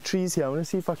through the trees here. I want to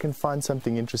see if I can find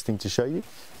something interesting to show you,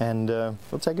 and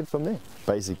we'll take it from there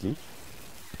basically.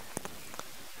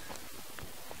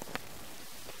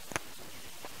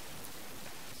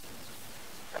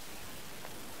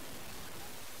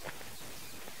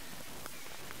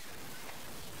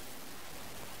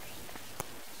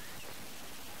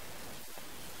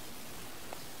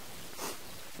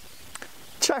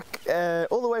 Chuck,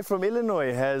 all the way from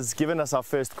Illinois, has given us our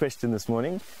first question this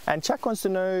morning, and Chuck wants to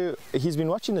know, he's been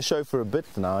watching the show for a bit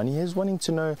now, and he is wanting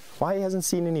to know why he hasn't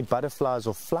seen any butterflies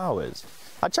or flowers.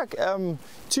 Chuck,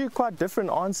 two quite different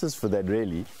answers for that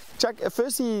really. Chuck,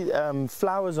 firstly,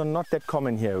 flowers are not that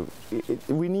common here.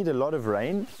 We need a lot of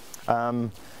rain,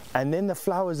 and then the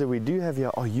flowers that we do have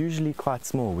here are usually quite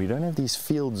small. We don't have these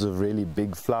fields of really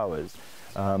big flowers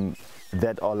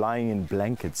that are lying in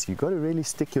blankets. You've got to really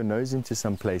stick your nose into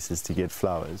some places to get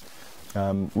flowers.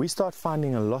 We start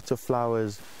finding a lot of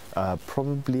flowers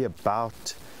probably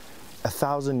about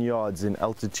 1,000 yards in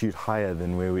altitude higher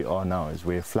than where we are now, is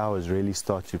where flowers really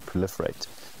start to proliferate.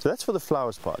 So that's for the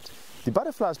flowers part. The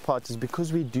butterflies part is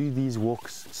because we do these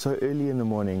walks so early in the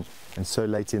morning and so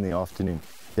late in the afternoon.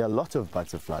 There are a lot of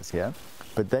butterflies here,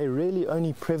 but they're really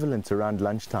only prevalent around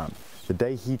lunchtime. The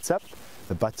day heats up,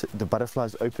 the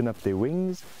butterflies open up their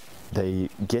wings, they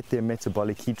get their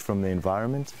metabolic heat from the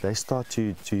environment, they start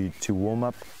to warm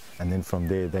up, and then from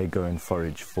there they go and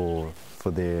forage for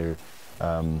their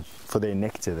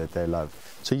nectar that they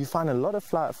love. So you find a lot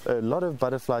of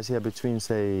butterflies here between,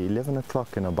 say, 11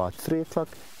 o'clock and about 3 o'clock,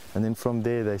 and then from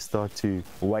there they start to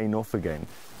wane off again,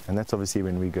 and that's obviously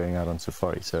when we're going out on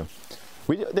safari. So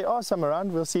there are some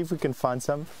around. We'll see if we can find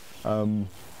some,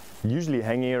 usually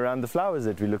hanging around the flowers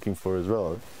that we're looking for as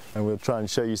well, and we'll try and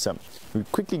show you some. We're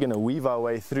quickly going to weave our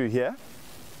way through here.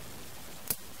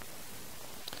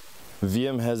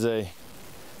 VM has a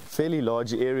fairly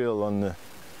large aerial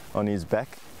on his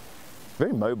back.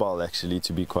 Very mobile, actually,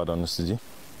 to be quite honest with you.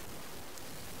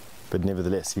 But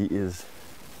nevertheless, he is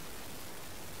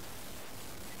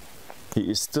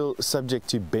still subject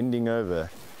to bending over.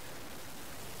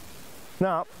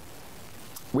 Now,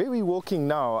 where we're walking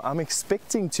now, I'm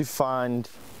expecting to find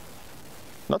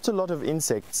not a lot of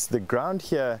insects. The ground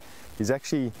here is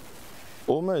actually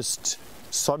almost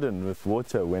sodden with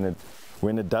water when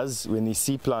these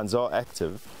sea plants are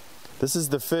active. This is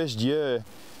the first year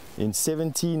in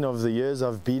 17 of the years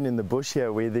I've been in the bush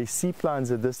here where the sea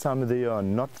plants at this time of the year are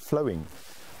not flowing.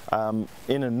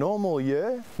 In a normal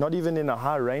year, not even in a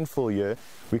high rainfall year,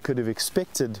 we could have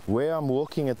expected, where I'm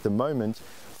walking at the moment,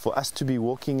 for us to be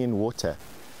walking in water.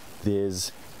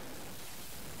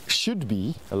 Should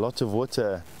be a lot of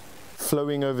water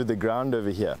flowing over the ground over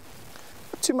here.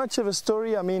 Not too much of a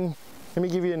story. I mean, let me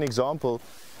give you an example.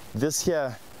 This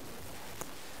here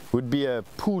would be a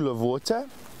pool of water.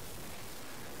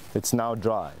 It's now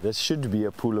dry. This should be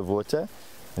a pool of water.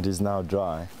 It is now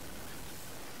dry.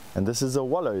 And this is a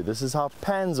wallow. This is how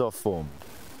pans are formed.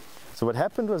 So what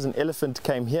happened was an elephant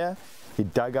came here. He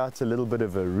dug out a little bit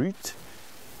of a root.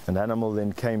 An animal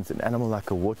then came, an animal like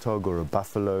a warthog or a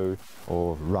buffalo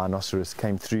or rhinoceros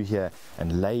came through here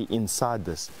and lay inside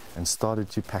this and started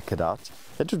to pack it out.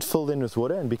 It would fill in with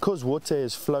water, and because water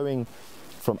is flowing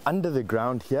from under the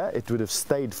ground here, it would have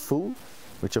stayed full,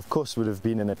 which of course would have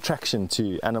been an attraction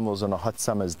to animals on a hot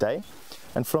summer's day.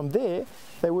 And from there,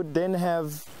 they would then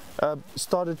have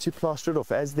started to plaster it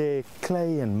off. As their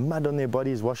clay and mud on their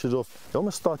bodies washes off, they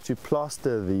almost start to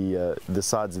plaster the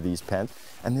sides of these pans,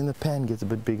 and then the pan gets a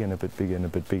bit bigger and a bit bigger and a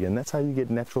bit bigger, and that's how you get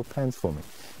natural pans forming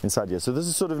inside here. So this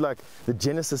is sort of like the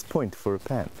genesis point for a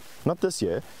pan. Not this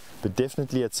year, but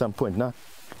definitely at some point. Now,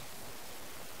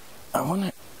 I want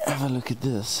to have a look at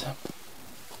this.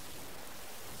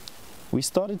 We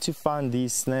started to find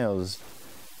these snails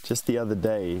just the other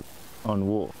day on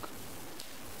walk.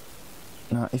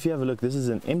 Now, if you have a look, this is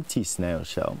an empty snail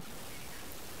shell.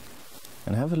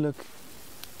 And have a look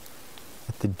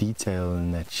at the detail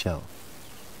in that shell.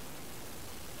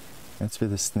 That's where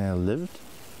the snail lived.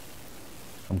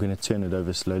 I'm going to turn it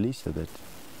over slowly so that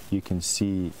you can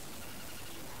see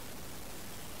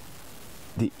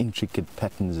the intricate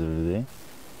patterns over there.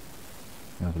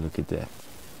 Have a look at that.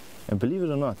 And believe it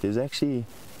or not, there's actually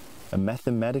a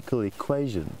mathematical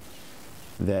equation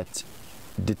that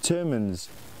determines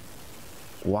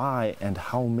why and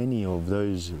how many of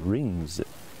those rings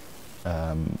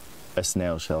a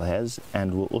snail shell has,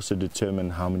 and will also determine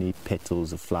how many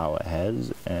petals a flower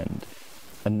has, and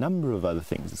a number of other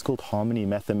things. It's called harmony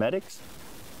mathematics.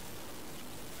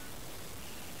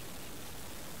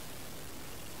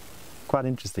 Quite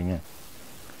interesting, eh?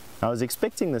 I was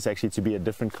expecting this actually to be a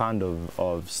different kind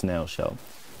of snail shell.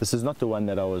 This is not the one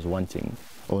that I was wanting,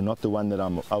 or not the one that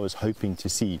I was hoping to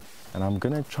see, and I'm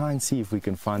going to try and see if we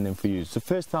can find them for you. It's the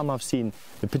first time I've seen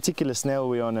the particular snail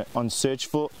we're on search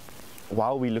for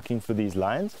while we're looking for these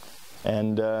lions,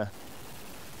 and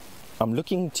I'm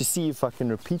looking to see if I can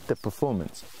repeat the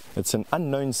performance. It's an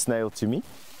unknown snail to me,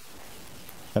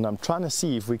 and I'm trying to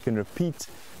see if we can repeat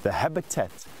the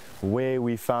habitat where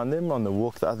we found them on the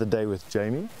walk the other day with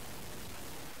Jamie.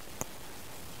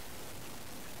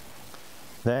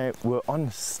 They were on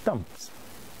stumps.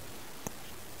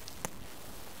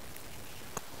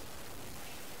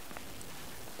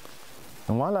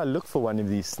 And while I look for one of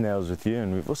these snails with you,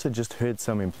 and we've also just heard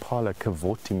some impala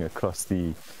cavorting across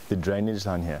the drainage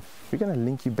line here, we're going to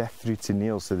link you back through to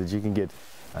Neil so that you can get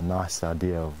a nice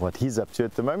idea of what he's up to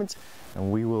at the moment,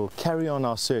 and we will carry on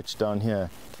our search down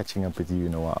here, catching up with you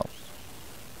in a while.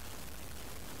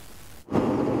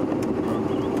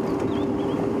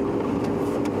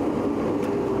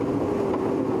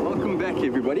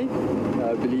 Everybody,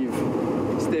 I believe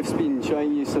Steph's been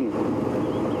showing you some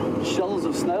shells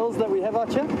of snails that we have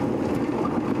out here.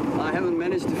 I haven't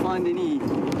managed to find any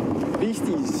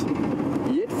beasties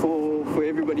yet for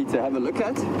everybody to have a look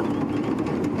at.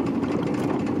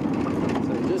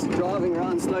 So just driving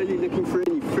around slowly looking for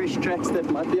any fresh tracks that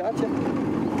might be out here.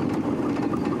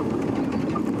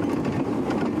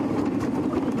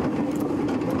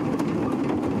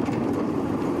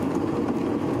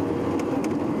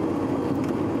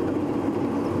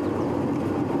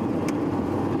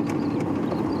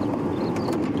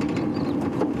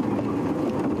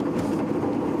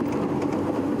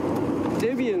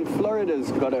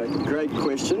 Florida's got a great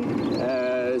question.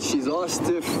 She's asked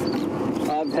if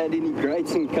I've had any great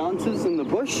encounters in the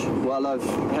bush while I've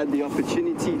had the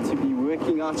opportunity to be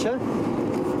working out here.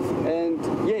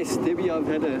 And yes, Debbie, I've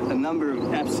had a number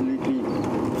of absolutely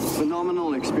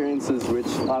phenomenal experiences which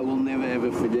I will never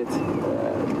ever forget.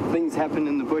 Things happen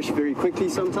in the bush very quickly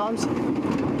sometimes,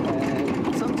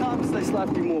 and sometimes they're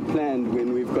slightly more planned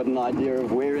when we've got an idea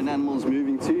of where an animal's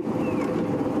moving to.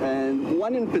 And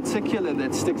one in particular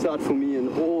that sticks out for me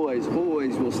and always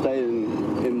will stay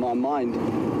in my mind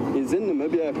is in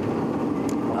Namibia.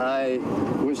 I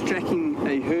was tracking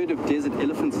a herd of desert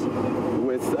elephants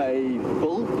with a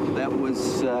bull that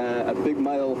was a big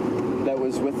male that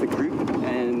was with the group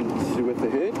and with the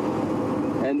herd.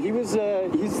 And he's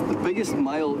the biggest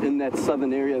male in that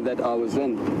southern area that I was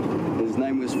in. His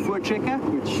name was Voortrekker,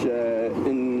 which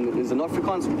is an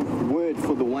Afrikaans word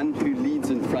for the one who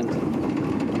leads in front.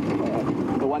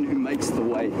 The one who makes the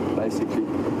way, basically.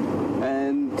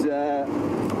 And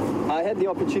I had the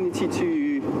opportunity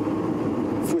to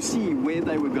foresee where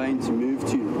they were going to move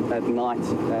to at night.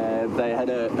 They had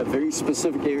a very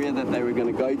specific area that they were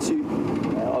going to go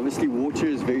to. Obviously water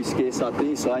is very scarce out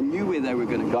there, so I knew where they were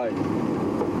going to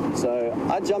go. So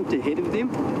I jumped ahead of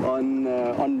them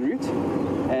en route,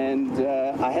 and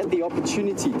I had the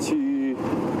opportunity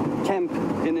to camp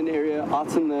in an area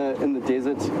out in the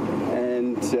desert,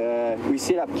 and we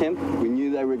set up camp. We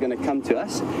knew they were going to come to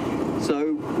us,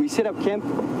 so we set up camp.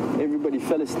 Everybody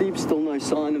fell asleep, still no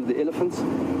sign of the elephants,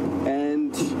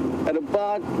 and at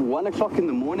about 1 o'clock in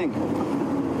the morning,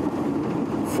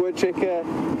 Voortrekker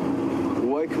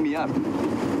woke me up,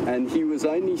 and he was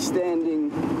only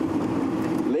standing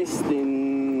less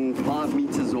than 5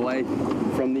 meters away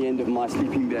from the end of my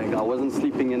sleeping bag. I wasn't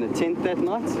sleeping in a tent that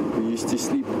night. We used to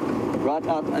sleep right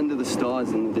out under the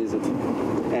stars in the desert.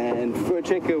 And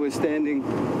Voortrekker was standing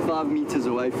 5 meters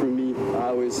away from me.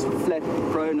 I was flat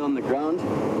prone on the ground,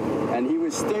 and he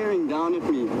was staring down at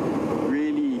me,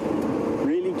 really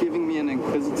giving me an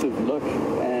inquisitive look,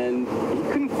 and he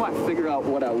couldn't quite figure out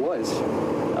what I was.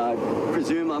 I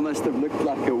presume I must have looked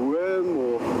like a worm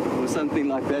or something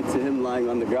like that to him lying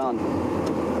on the ground.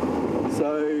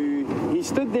 So he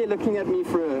stood there looking at me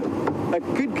for a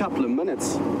good couple of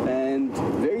minutes, and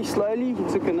very slowly he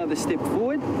took another step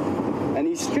forward, and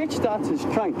he stretched out his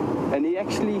trunk, and he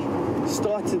actually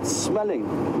started smelling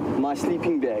my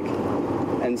sleeping bag,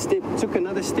 and took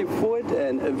another step forward,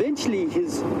 and eventually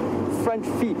his front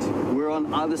feet were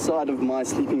on either side of my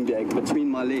sleeping bag, between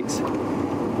my legs,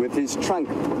 with his trunk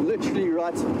literally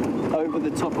right over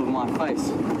the top of my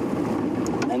face.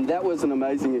 And that was an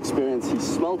amazing experience. He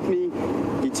smelt me,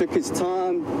 he took his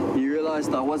time, he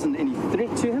realized I wasn't any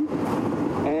threat to him,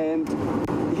 and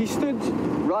he stood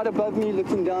right above me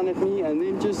looking down at me, and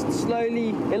then just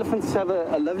slowly, elephants have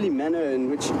a lovely manner in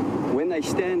which when they're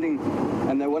standing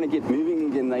and they want to get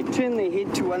moving again, they turn their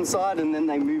head to one side and then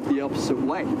they move the opposite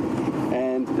way.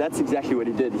 And that's exactly what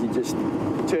he did. He just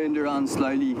turned around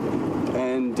slowly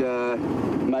and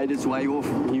made his way off.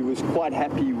 He was quite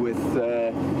happy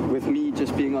with me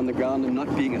just being on the ground and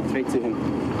not being a threat to him.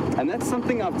 And that's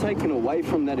something I've taken away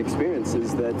from that experience,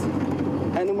 is that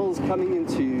animals coming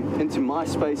into my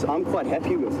space I'm quite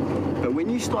happy with. But when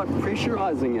you start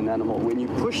pressurizing an animal, when you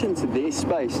push into their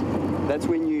space, that's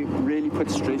when you really put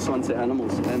stress onto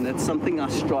animals, and that's something I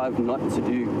strive not to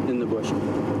do in the bush.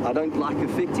 I don't like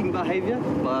affecting behavior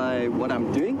by what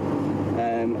I'm doing,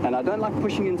 and I don't like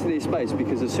pushing into their space,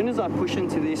 because as soon as I push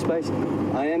into their space,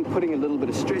 I am putting a little bit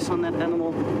of stress on that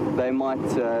animal. They might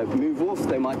move off,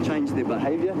 they might change their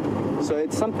behavior. So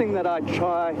it's something that I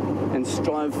try and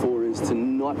strive for, is to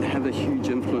not have a huge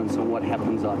influence on what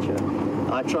happens out here.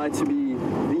 I try to be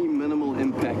the minimal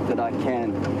impact that I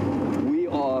can. We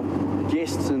are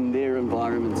guests in their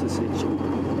environment, essentially.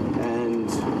 And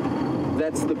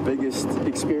that's the biggest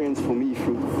experience for me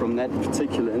from that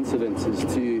particular incident, is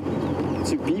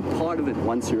to be part of it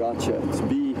once you're out here, to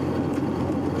be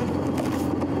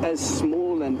as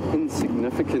small and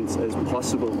insignificant as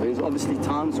possible. There's obviously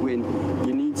times when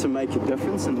you need to make a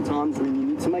difference and times when you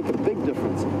need to make a big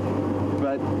difference.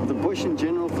 But the bush in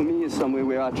general for me is somewhere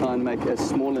where I try and make as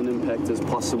small an impact as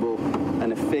possible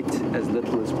and affect as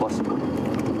little as possible.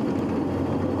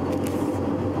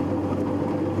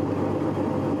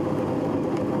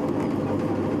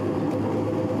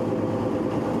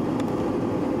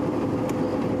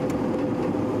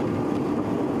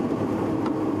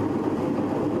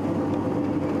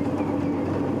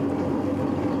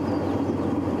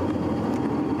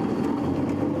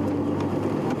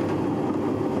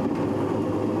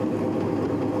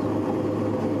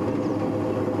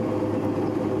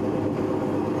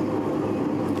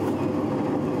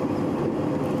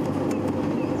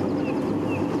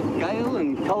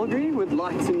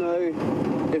 like to know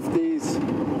if there's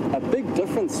a big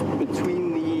difference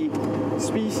between the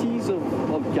species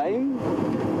of game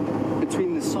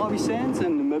between the Sabi sands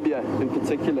and Namibia in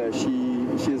particular. She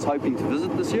is hoping to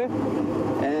visit this year,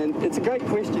 and it's a great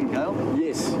question, Gail.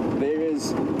 Yes, there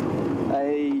is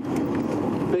a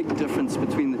big difference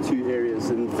between the two areas.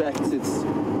 In fact, it's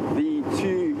the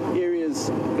two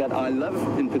areas that I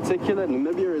love in particular.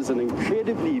 Namibia is an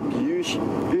incredibly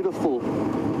beautiful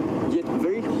yet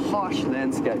very harsh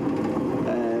landscape.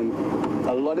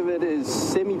 A lot of it is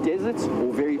semi-desert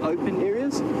or very open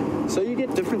areas. So you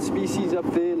get different species up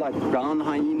there like brown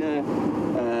hyena,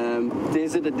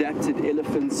 desert-adapted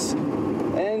elephants,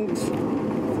 and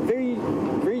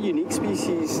very unique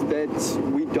species that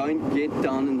we don't get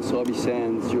down in the Sabi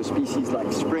sands. Your species like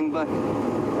springbuck.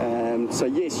 So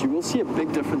yes, you will see a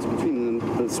big difference between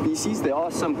the species. There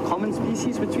are some common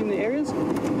species between the areas.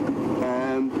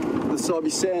 The Sabi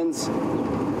sands,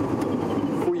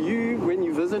 for you, when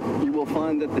you visit, you will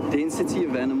find that the density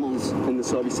of animals in the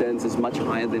Sabi sands is much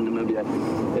higher than Namibia.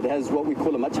 It has what we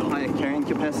call a much higher carrying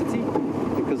capacity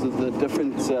because of the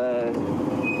different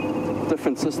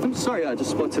systems. Sorry, I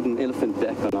just spotted an elephant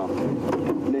back on our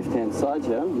left-hand side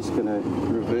here. I'm just going to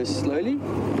reverse slowly.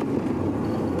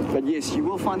 But yes, you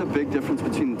will find a big difference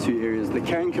between the two areas. The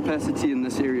carrying capacity in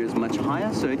this area is much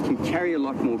higher, so it can carry a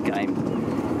lot more game.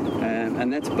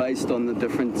 And that's based on the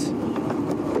different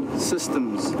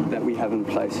systems that we have in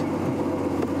place.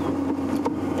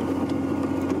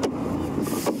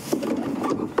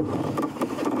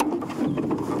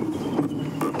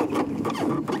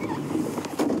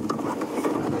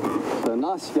 So a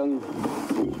nice young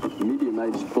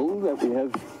medium-aged bull that we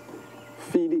have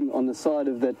feeding on the side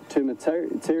of that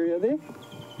termitaria there.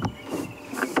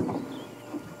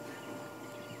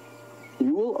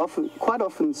 You will quite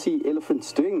often see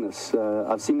elephants doing this.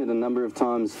 I've seen it a number of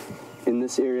times in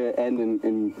this area and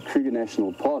in Kruger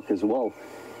National Park as well.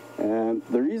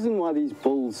 The reason why these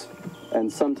bulls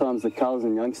and sometimes the cows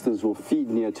and youngsters will feed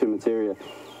near termitaria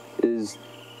is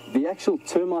the actual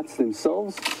termites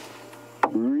themselves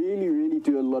really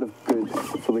do a lot of good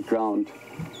for the ground.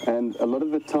 And a lot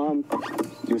of the time,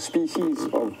 your species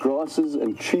of grasses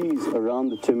and trees around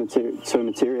the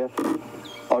termitaria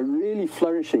are really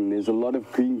flourishing. There's a lot of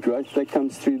green growth that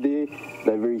comes through there.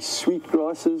 They're very sweet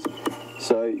grasses.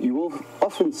 So you will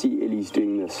often see ellies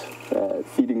doing this,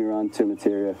 feeding around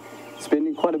termitaria,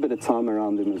 spending quite a bit of time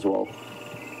around them as well.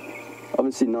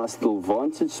 Obviously nice little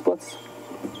vantage spots.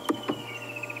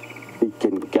 You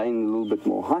can gain a little bit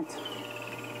more height.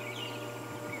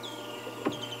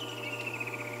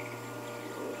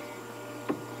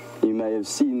 You may have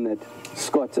seen that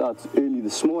Scott out early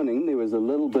this morning, there was a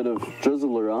little bit of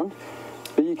drizzle around,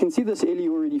 but you can see this ellie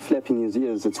already flapping his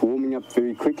ears. It's warming up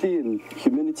very quickly, and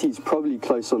humidity is probably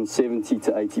close on 70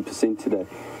 to 80% today.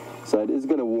 So it is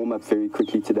going to warm up very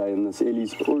quickly today, and this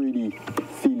ellie's already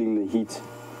feeling the heat.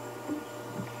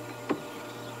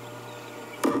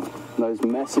 Those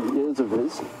massive ears of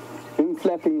his, him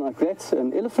flapping like that,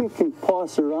 an elephant can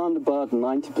pass around about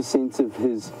 90% of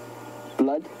his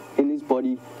blood in his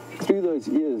body through those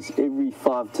ears every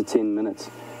 5 to 10 minutes.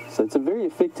 So it's a very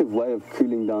effective way of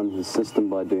cooling down his system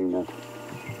by doing that.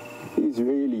 He's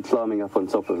really climbing up on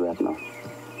top of that now.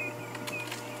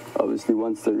 Obviously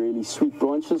wants the really sweet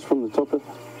branches from the top of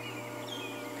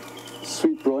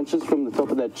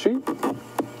that tree.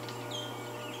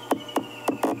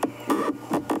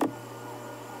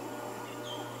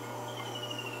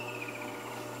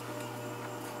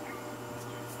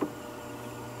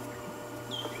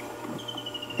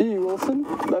 Wilson,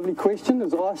 lovely question,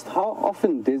 has asked how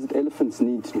often desert elephants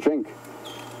need to drink.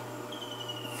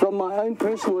 From my own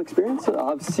personal experience,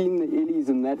 I've seen the ellies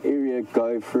in that area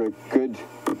go for a good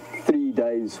 3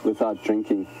 days without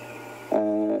drinking.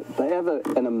 They have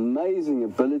an amazing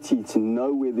ability to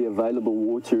know where the available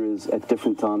water is at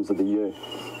different times of the year.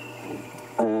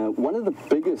 One of the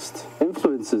biggest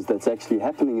influences that's actually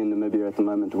happening in Namibia at the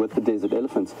moment with the desert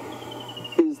elephants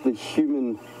is the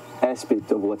human aspect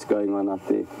of what's going on out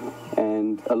there.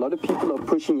 And a lot of people are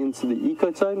pushing into the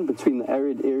ecotone between the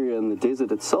arid area and the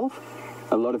desert itself.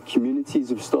 A lot of communities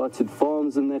have started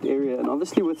farms in that area, and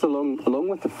obviously along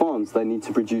with the farms, they need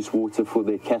to produce water for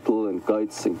their cattle and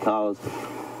goats and cows,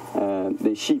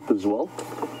 their sheep as well.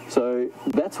 So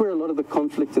that's where a lot of the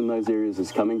conflict in those areas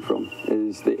is coming from,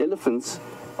 is the elephants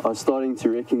are starting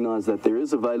to recognize that there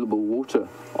is available water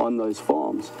on those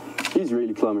farms. He's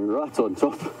really climbing right on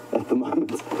top at the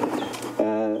moment.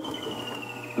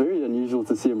 Very unusual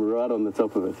to see him right on the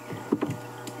top of it.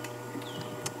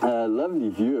 Lovely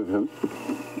view of him.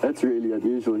 That's really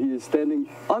unusual. He is standing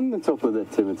on the top of that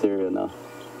termitaria now.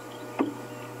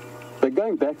 But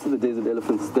going back to the desert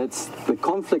elephants, that's the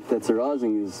conflict that's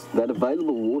arising is that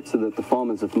available water that the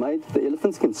farmers have made, the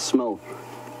elephants can smell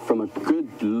from a good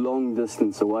long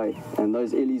distance away. And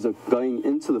those ellies are going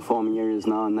into the farming areas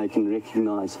now, and they can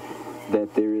recognize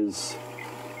that there is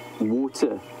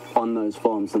water on those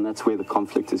farms, and that's where the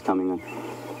conflict is coming in.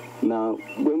 Now,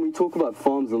 when we talk about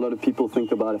farms, a lot of people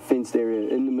think about a fenced area.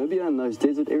 In Namibia and those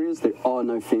desert areas, there are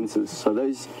no fences. So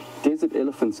those desert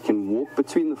elephants can walk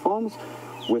between the farms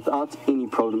without any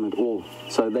problem at all.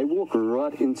 So they walk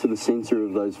right into the center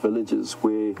of those villages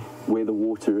where the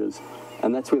water is.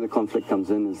 And that's where the conflict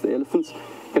comes in, is the elephants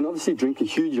can obviously drink a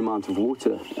huge amount of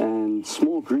water. And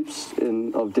small groups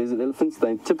of desert elephants,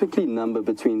 they typically number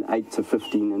between 8 to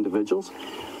 15 individuals.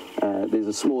 There's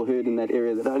a small herd in that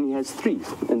area that only has 3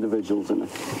 individuals in it.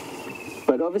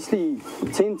 But obviously,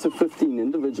 10 to 15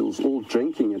 individuals all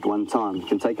drinking at one time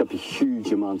can take up a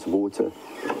huge amount of water.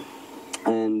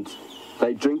 And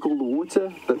they drink all the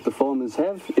water that the farmers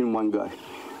have in one go.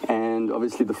 And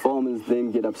obviously the farmers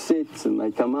then get upset and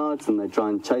they come out and they try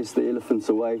and chase the elephants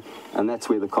away, and that's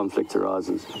where the conflict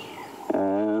arises.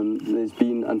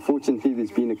 Unfortunately,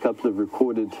 there's been a couple of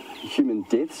recorded human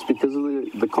deaths because of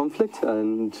the conflict,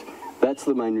 and that's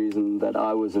the main reason that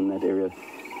I was in that area.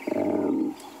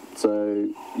 So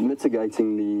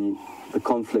mitigating the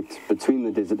conflict between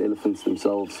the desert elephants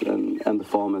themselves and the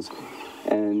farmers.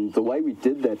 And the way we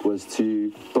did that was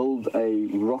to build a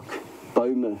rock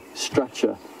boma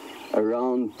structure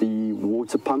around the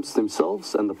water pumps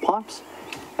themselves and the pipes,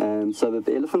 so that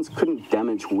the elephants couldn't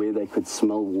damage where they could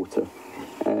smell water.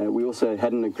 We also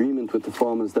had an agreement with the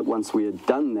farmers that once we had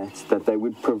done that they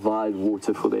would provide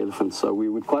water for the elephants. So we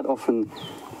would quite often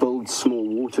build small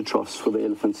water troughs for the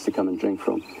elephants to come and drink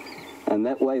from. And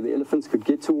that way the elephants could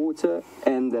get to water,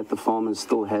 and that the farmers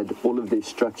still had all of their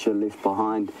structure left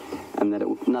behind, and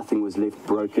that nothing was left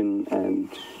broken and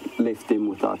left them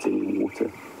without any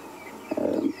water.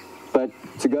 But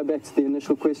to go back to the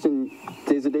initial question,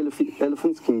 desert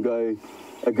elephants can go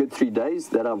a good 3 days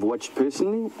that I've watched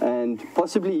personally, and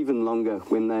possibly even longer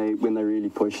when they really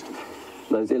pushed.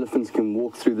 Those elephants can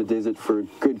walk through the desert for a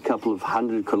good couple of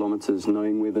 100 kilometers,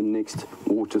 knowing where the next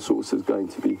water source is going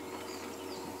to be.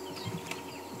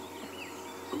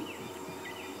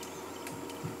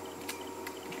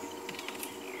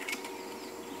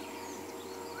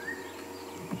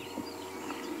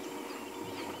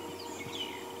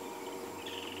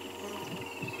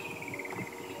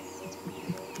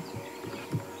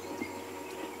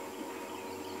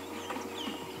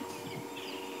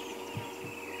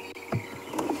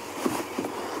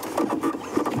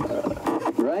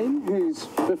 Rain, who's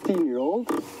 15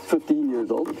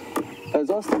 years old, has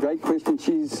asked a great question.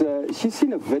 She's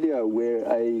seen a video where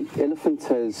a elephant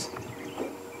has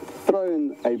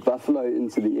thrown a buffalo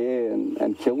into the air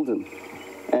and killed him.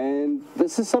 And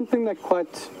this is something that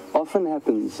quite often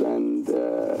happens, and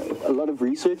a lot of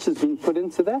research has been put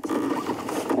into that.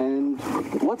 And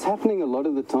what's happening a lot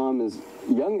of the time is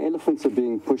young elephants are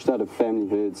being pushed out of family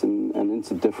herds and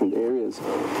into different areas.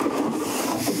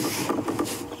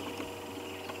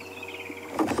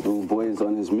 Little boy is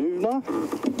on his move now.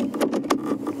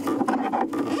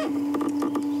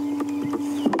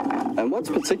 And what's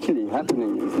particularly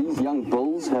happening is these young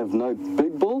bulls have no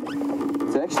big bull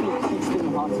to actually teach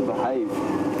them how to behave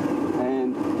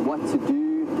and what to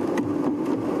do,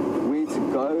 where to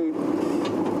go,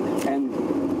 and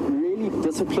really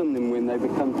discipline them when they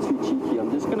become too cheeky.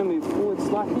 I'm just going to move forward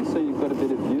slightly so you've got a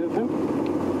better view of him.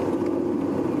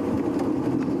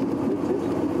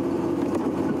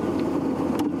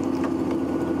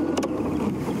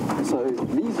 So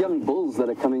these young bulls that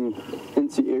are coming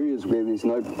into areas where there's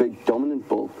no big dominant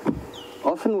bull,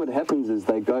 often what happens is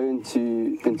they go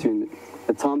into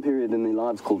a time period in their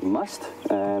lives called must.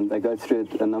 They go through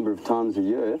it a number of times a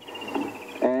year,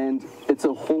 and it's a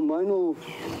hormonal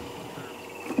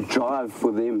drive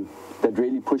for them that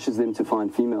really pushes them to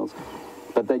find females.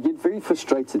 But they get very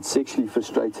frustrated, sexually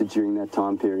frustrated during that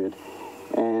time period,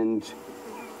 and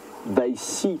they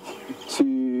seek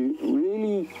to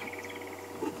really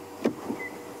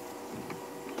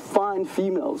find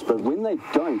females, but when they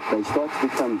don't, they start to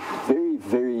become very,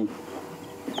 very,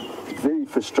 very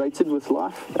frustrated with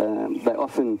life. They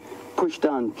often push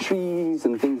down trees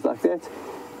and things like that.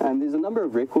 And there's a number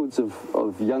of records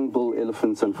of young bull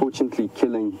elephants unfortunately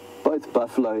killing both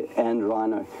buffalo and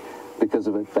rhino because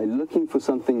of it. They're looking for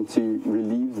something to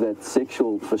relieve that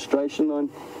sexual frustration on,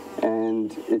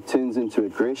 and it turns into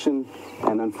aggression,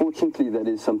 and unfortunately that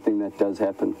is something that does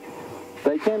happen.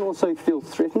 They can also feel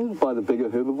threatened by the bigger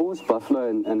herbivores, buffalo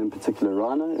and in particular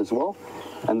rhino as well,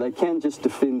 and they can just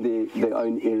defend their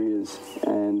own areas,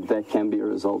 and that can be a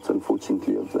result,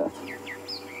 unfortunately, of that.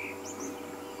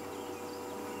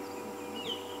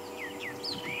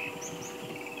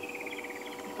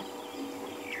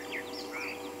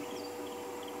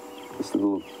 This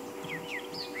little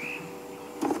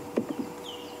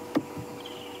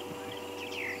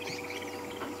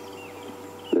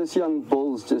This young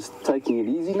bull's just taking it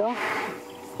easy now.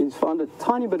 He's found a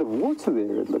tiny bit of water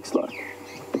there, it looks like.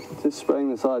 Just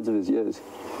spraying the sides of his ears.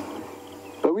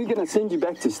 But we're going to send you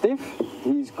back to Steph.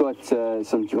 He's got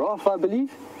some giraffe, I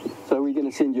believe. So we're going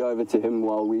to send you over to him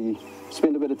while we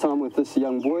spend a bit of time with this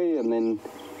young boy and then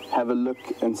have a look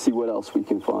and see what else we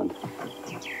can find.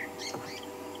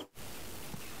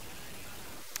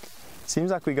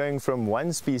 Seems like we're going from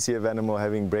one species of animal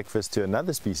having breakfast to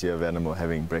another species of animal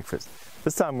having breakfast.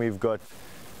 This time we've got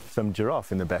some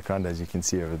giraffe in the background, as you can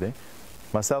see over there.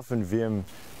 Myself and VM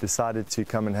decided to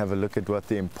come and have a look at what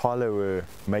the impala were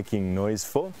making noise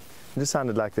for. It just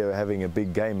sounded like they were having a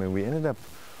big game, and we ended up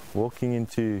walking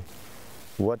into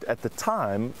what at the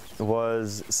time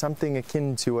was something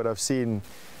akin to what I've seen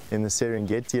in the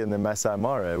Serengeti and the Masai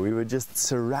Mara. We were just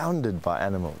surrounded by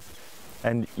animals.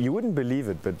 And you wouldn't believe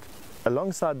it, but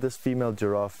alongside this female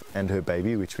giraffe and her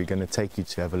baby, which we're going to take you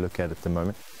to have a look at the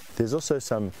moment, there's also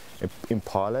some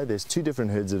impala, there's two different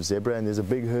herds of zebra, and there's a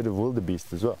big herd of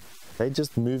wildebeest as well. They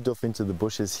just moved off into the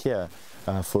bushes here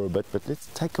for a bit, but let's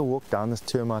take a walk down this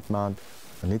termite mound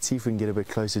and let's see if we can get a bit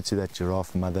closer to that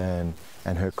giraffe mother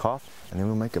and her calf, and then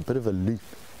we'll make a bit of a loop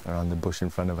around the bush in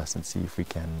front of us and see if we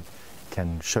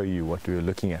can show you what we were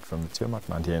looking at from the termite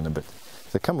mound here in a bit.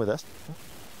 So come with us.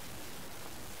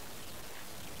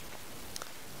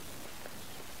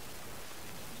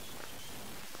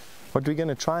 What we're going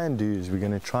to try and do is we're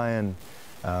going to try and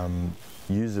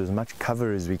use as much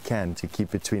cover as we can to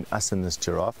keep between us and this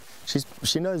giraffe.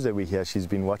 She knows that we're here. She's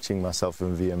been watching myself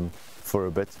and VM for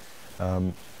a bit.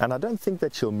 And I don't think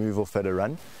that she'll move off at a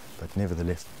run, but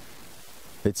nevertheless,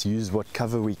 let's use what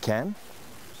cover we can.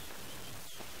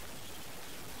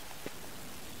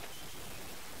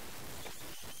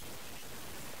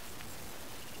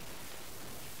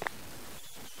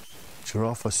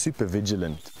 Giraffe are super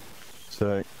vigilant.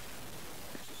 So,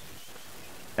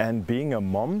 and being a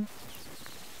mom,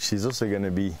 she's also going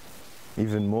to be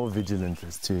even more vigilant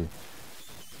as to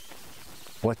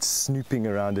what's snooping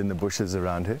around in the bushes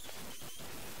around her.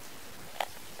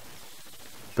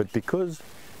 But because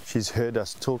she's heard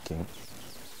us talking,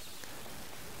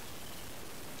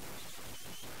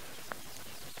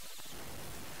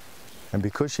 and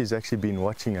because she's actually been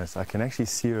watching us, I can actually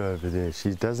see her over there.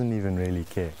 She doesn't even really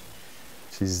care.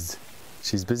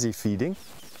 She's busy feeding.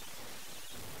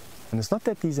 And it's not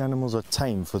that these animals are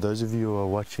tame. For those of you who are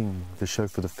watching the show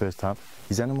for the first time,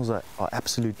 these animals are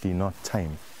absolutely not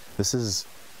tame. This is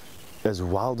as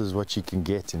wild as what you can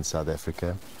get in South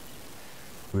Africa.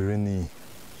 We're in the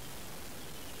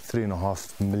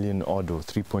 3.5 million odd or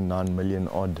 3.9 million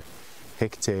odd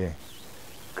hectare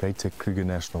Greater Kruger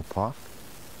National Park.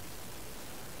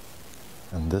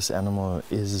 And this animal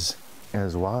is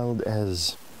as wild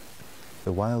as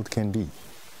the wild can be.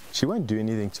 She won't do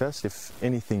anything to us. If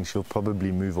anything, she'll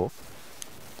probably move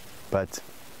off. But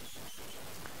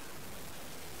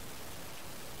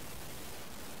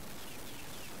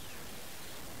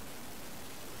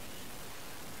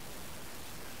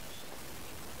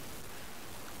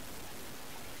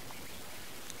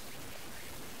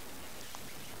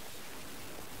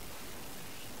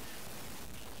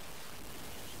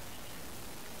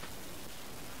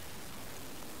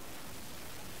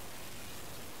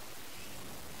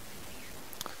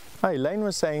hi, Elaine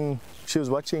was saying she was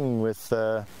watching with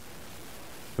the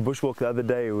bushwalk the other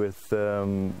day with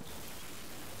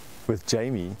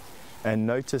Jamie, and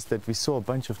noticed that we saw a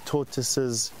bunch of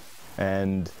tortoises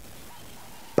and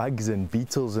bugs and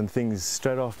beetles and things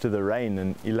straight after the rain.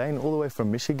 And Elaine, all the way from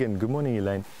Michigan, good morning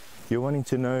Elaine, you're wanting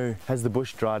to know, has the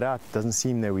bush dried out? Doesn't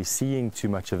seem that we're seeing too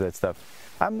much of that stuff.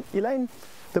 Elaine,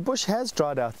 the bush has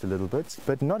dried out a little bit,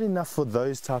 but not enough for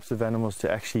those types of animals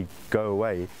to actually go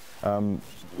away.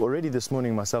 Already this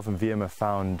morning, myself and VM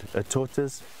found a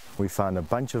tortoise. We found a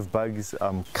bunch of bugs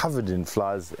covered in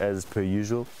flies as per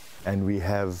usual, and we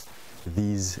have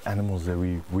these animals that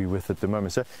we're with at the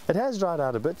moment. So it has dried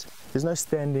out a bit. There's no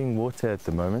standing water at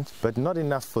the moment, but not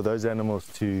enough for those animals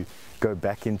to go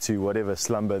back into whatever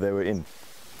slumber they were in,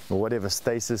 or whatever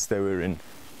stasis they were in.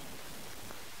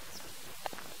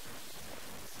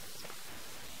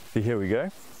 So here we go.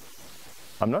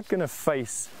 I'm not going to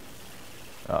face...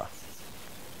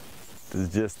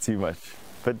 there's just too much.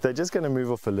 but they're just going to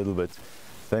move off a little bit.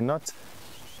 They're not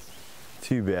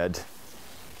too bad.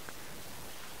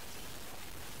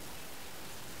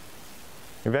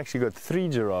 We've actually got 3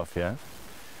 giraffe here,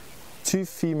 2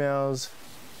 females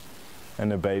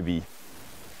and a baby,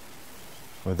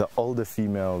 with the older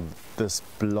female, this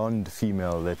blonde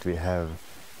female that we have.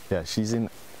 Yeah, she's in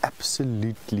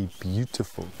absolutely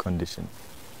beautiful condition.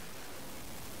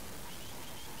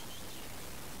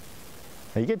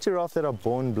 Now you get giraffe that are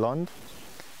born blonde.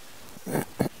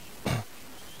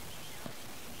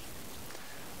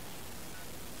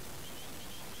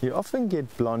 You often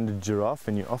get blonde giraffe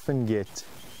and you often get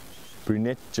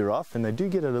brunette giraffe, and they do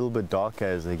get a little bit darker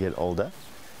as they get older.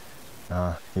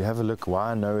 You have a look.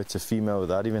 Why I know it's a female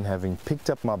without even having picked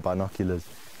up my binoculars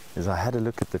is I had a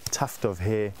look at the tuft of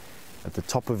hair at the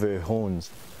top of her horns.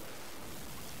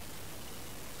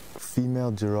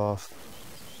 Female giraffe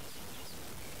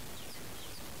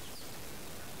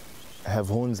have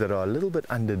horns that are a little bit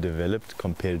underdeveloped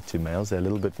compared to males. They're a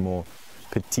little bit more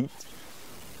petite,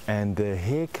 and the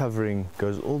hair covering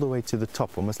goes all the way to the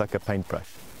top, almost like a paintbrush.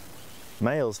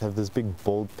 Males have this big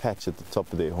bald patch at the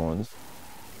top of their horns,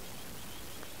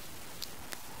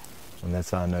 and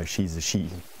that's how I know she's a she.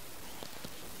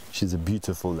 She's a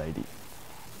beautiful lady.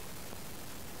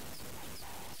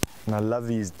 And I love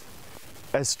these.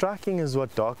 As striking as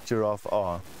what dark giraffe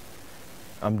are,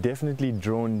 I'm definitely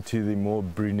drawn to the more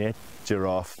brunette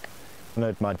giraffe. I know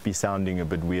it might be sounding a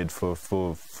bit weird for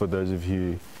those of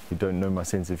you who don't know my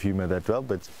sense of humor that well,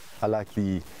 but I like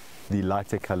the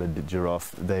lighter colored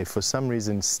giraffe. They, for some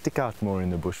reason, stick out more in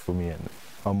the bush for me and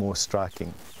are more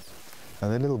striking. Now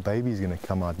that little baby is going to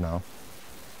come out now.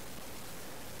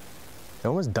 They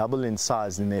almost double in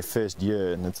size in their first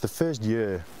year, and it's the first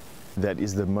year that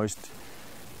is the most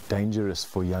dangerous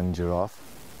for young giraffe.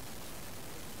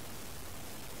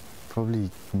 Probably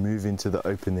move into the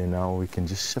open there now. We can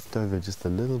just shift over just a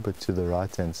little bit to the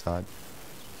right hand side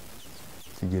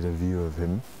to get a view of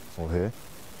him or her.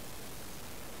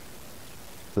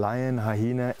 Lion,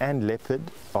 hyena and leopard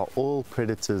are all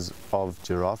predators of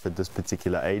giraffe at this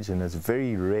particular age, and it's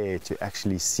very rare to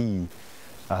actually see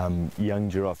young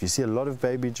giraffe. You see a lot of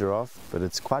baby giraffe, but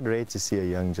it's quite rare to see a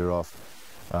young giraffe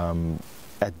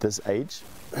at this age.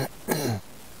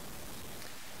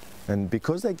 And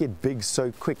because they get big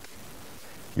so quick,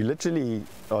 you literally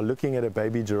are looking at a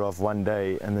baby giraffe one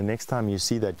day, and the next time you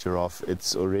see that giraffe,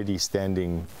 it's already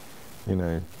standing,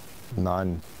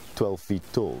 9, 12 feet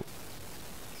tall.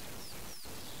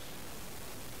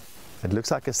 It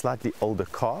looks like a slightly older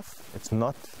calf. It's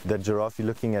not that giraffe you're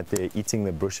looking at there eating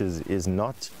the bushes is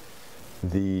not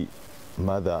the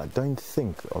mother. I don't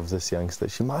think of this youngster.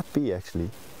 She might be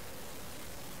actually.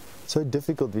 So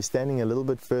difficult. We're standing a little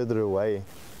bit further away.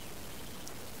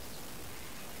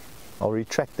 I'll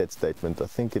retract that statement. I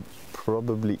think it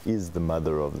probably is the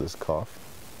mother of this calf.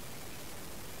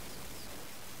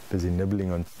 Busy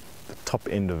nibbling on the top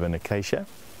end of an acacia.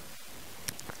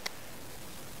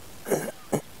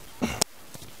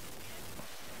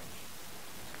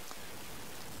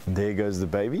 And there goes the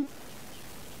baby,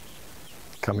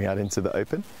 coming out into the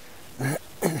open.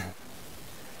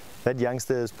 That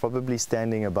youngster is probably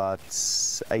standing about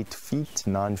 8 feet,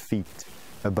 9 feet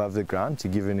above the ground. To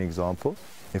give an example,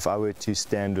 if I were to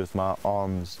stand with my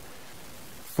arms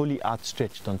fully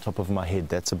outstretched on top of my head,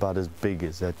 that's about as big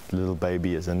as that little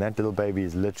baby is. And that little baby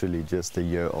is literally just a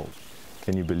year old.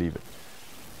 Can you believe it?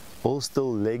 All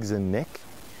still legs and neck.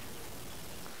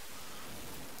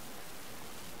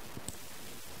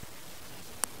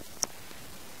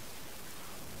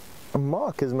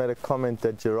 Mark has made a comment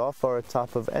that giraffe are a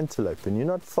type of antelope, and you're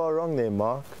not far wrong there,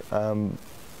 Mark.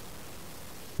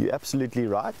 You're absolutely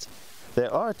right. They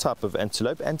are a type of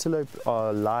antelope. Antelope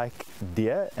are like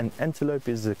deer, and antelope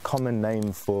is a common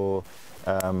name for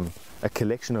a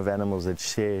collection of animals that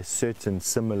share certain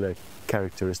similar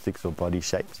characteristics or body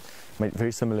shapes.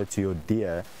 Very similar to your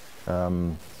deer.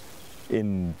 In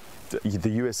the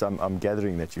US, I'm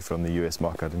gathering that you're from the US,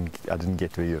 Mark. I didn't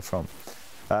get where you're from.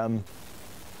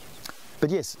 But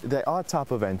yes, they are a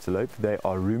type of antelope. They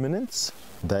are ruminants.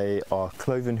 They are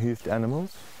cloven-hoofed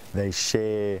animals. They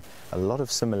share a lot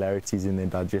of similarities in their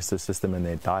digestive system and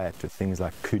their diet with things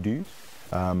like kudu,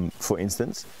 for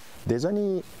instance. There's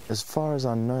only, as far as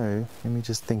I know, let me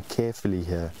just think carefully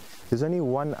here, there's only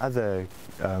one other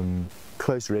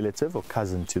close relative or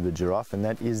cousin to the giraffe, and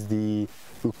that is the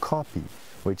okapi,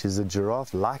 which is a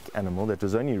giraffe-like animal that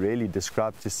was only really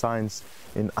described to science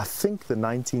in, I think, the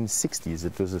 1960s.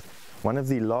 It was one of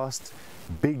the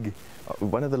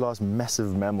last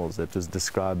massive mammals that was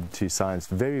described to science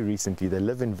very recently. They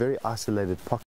live in very isolated pockets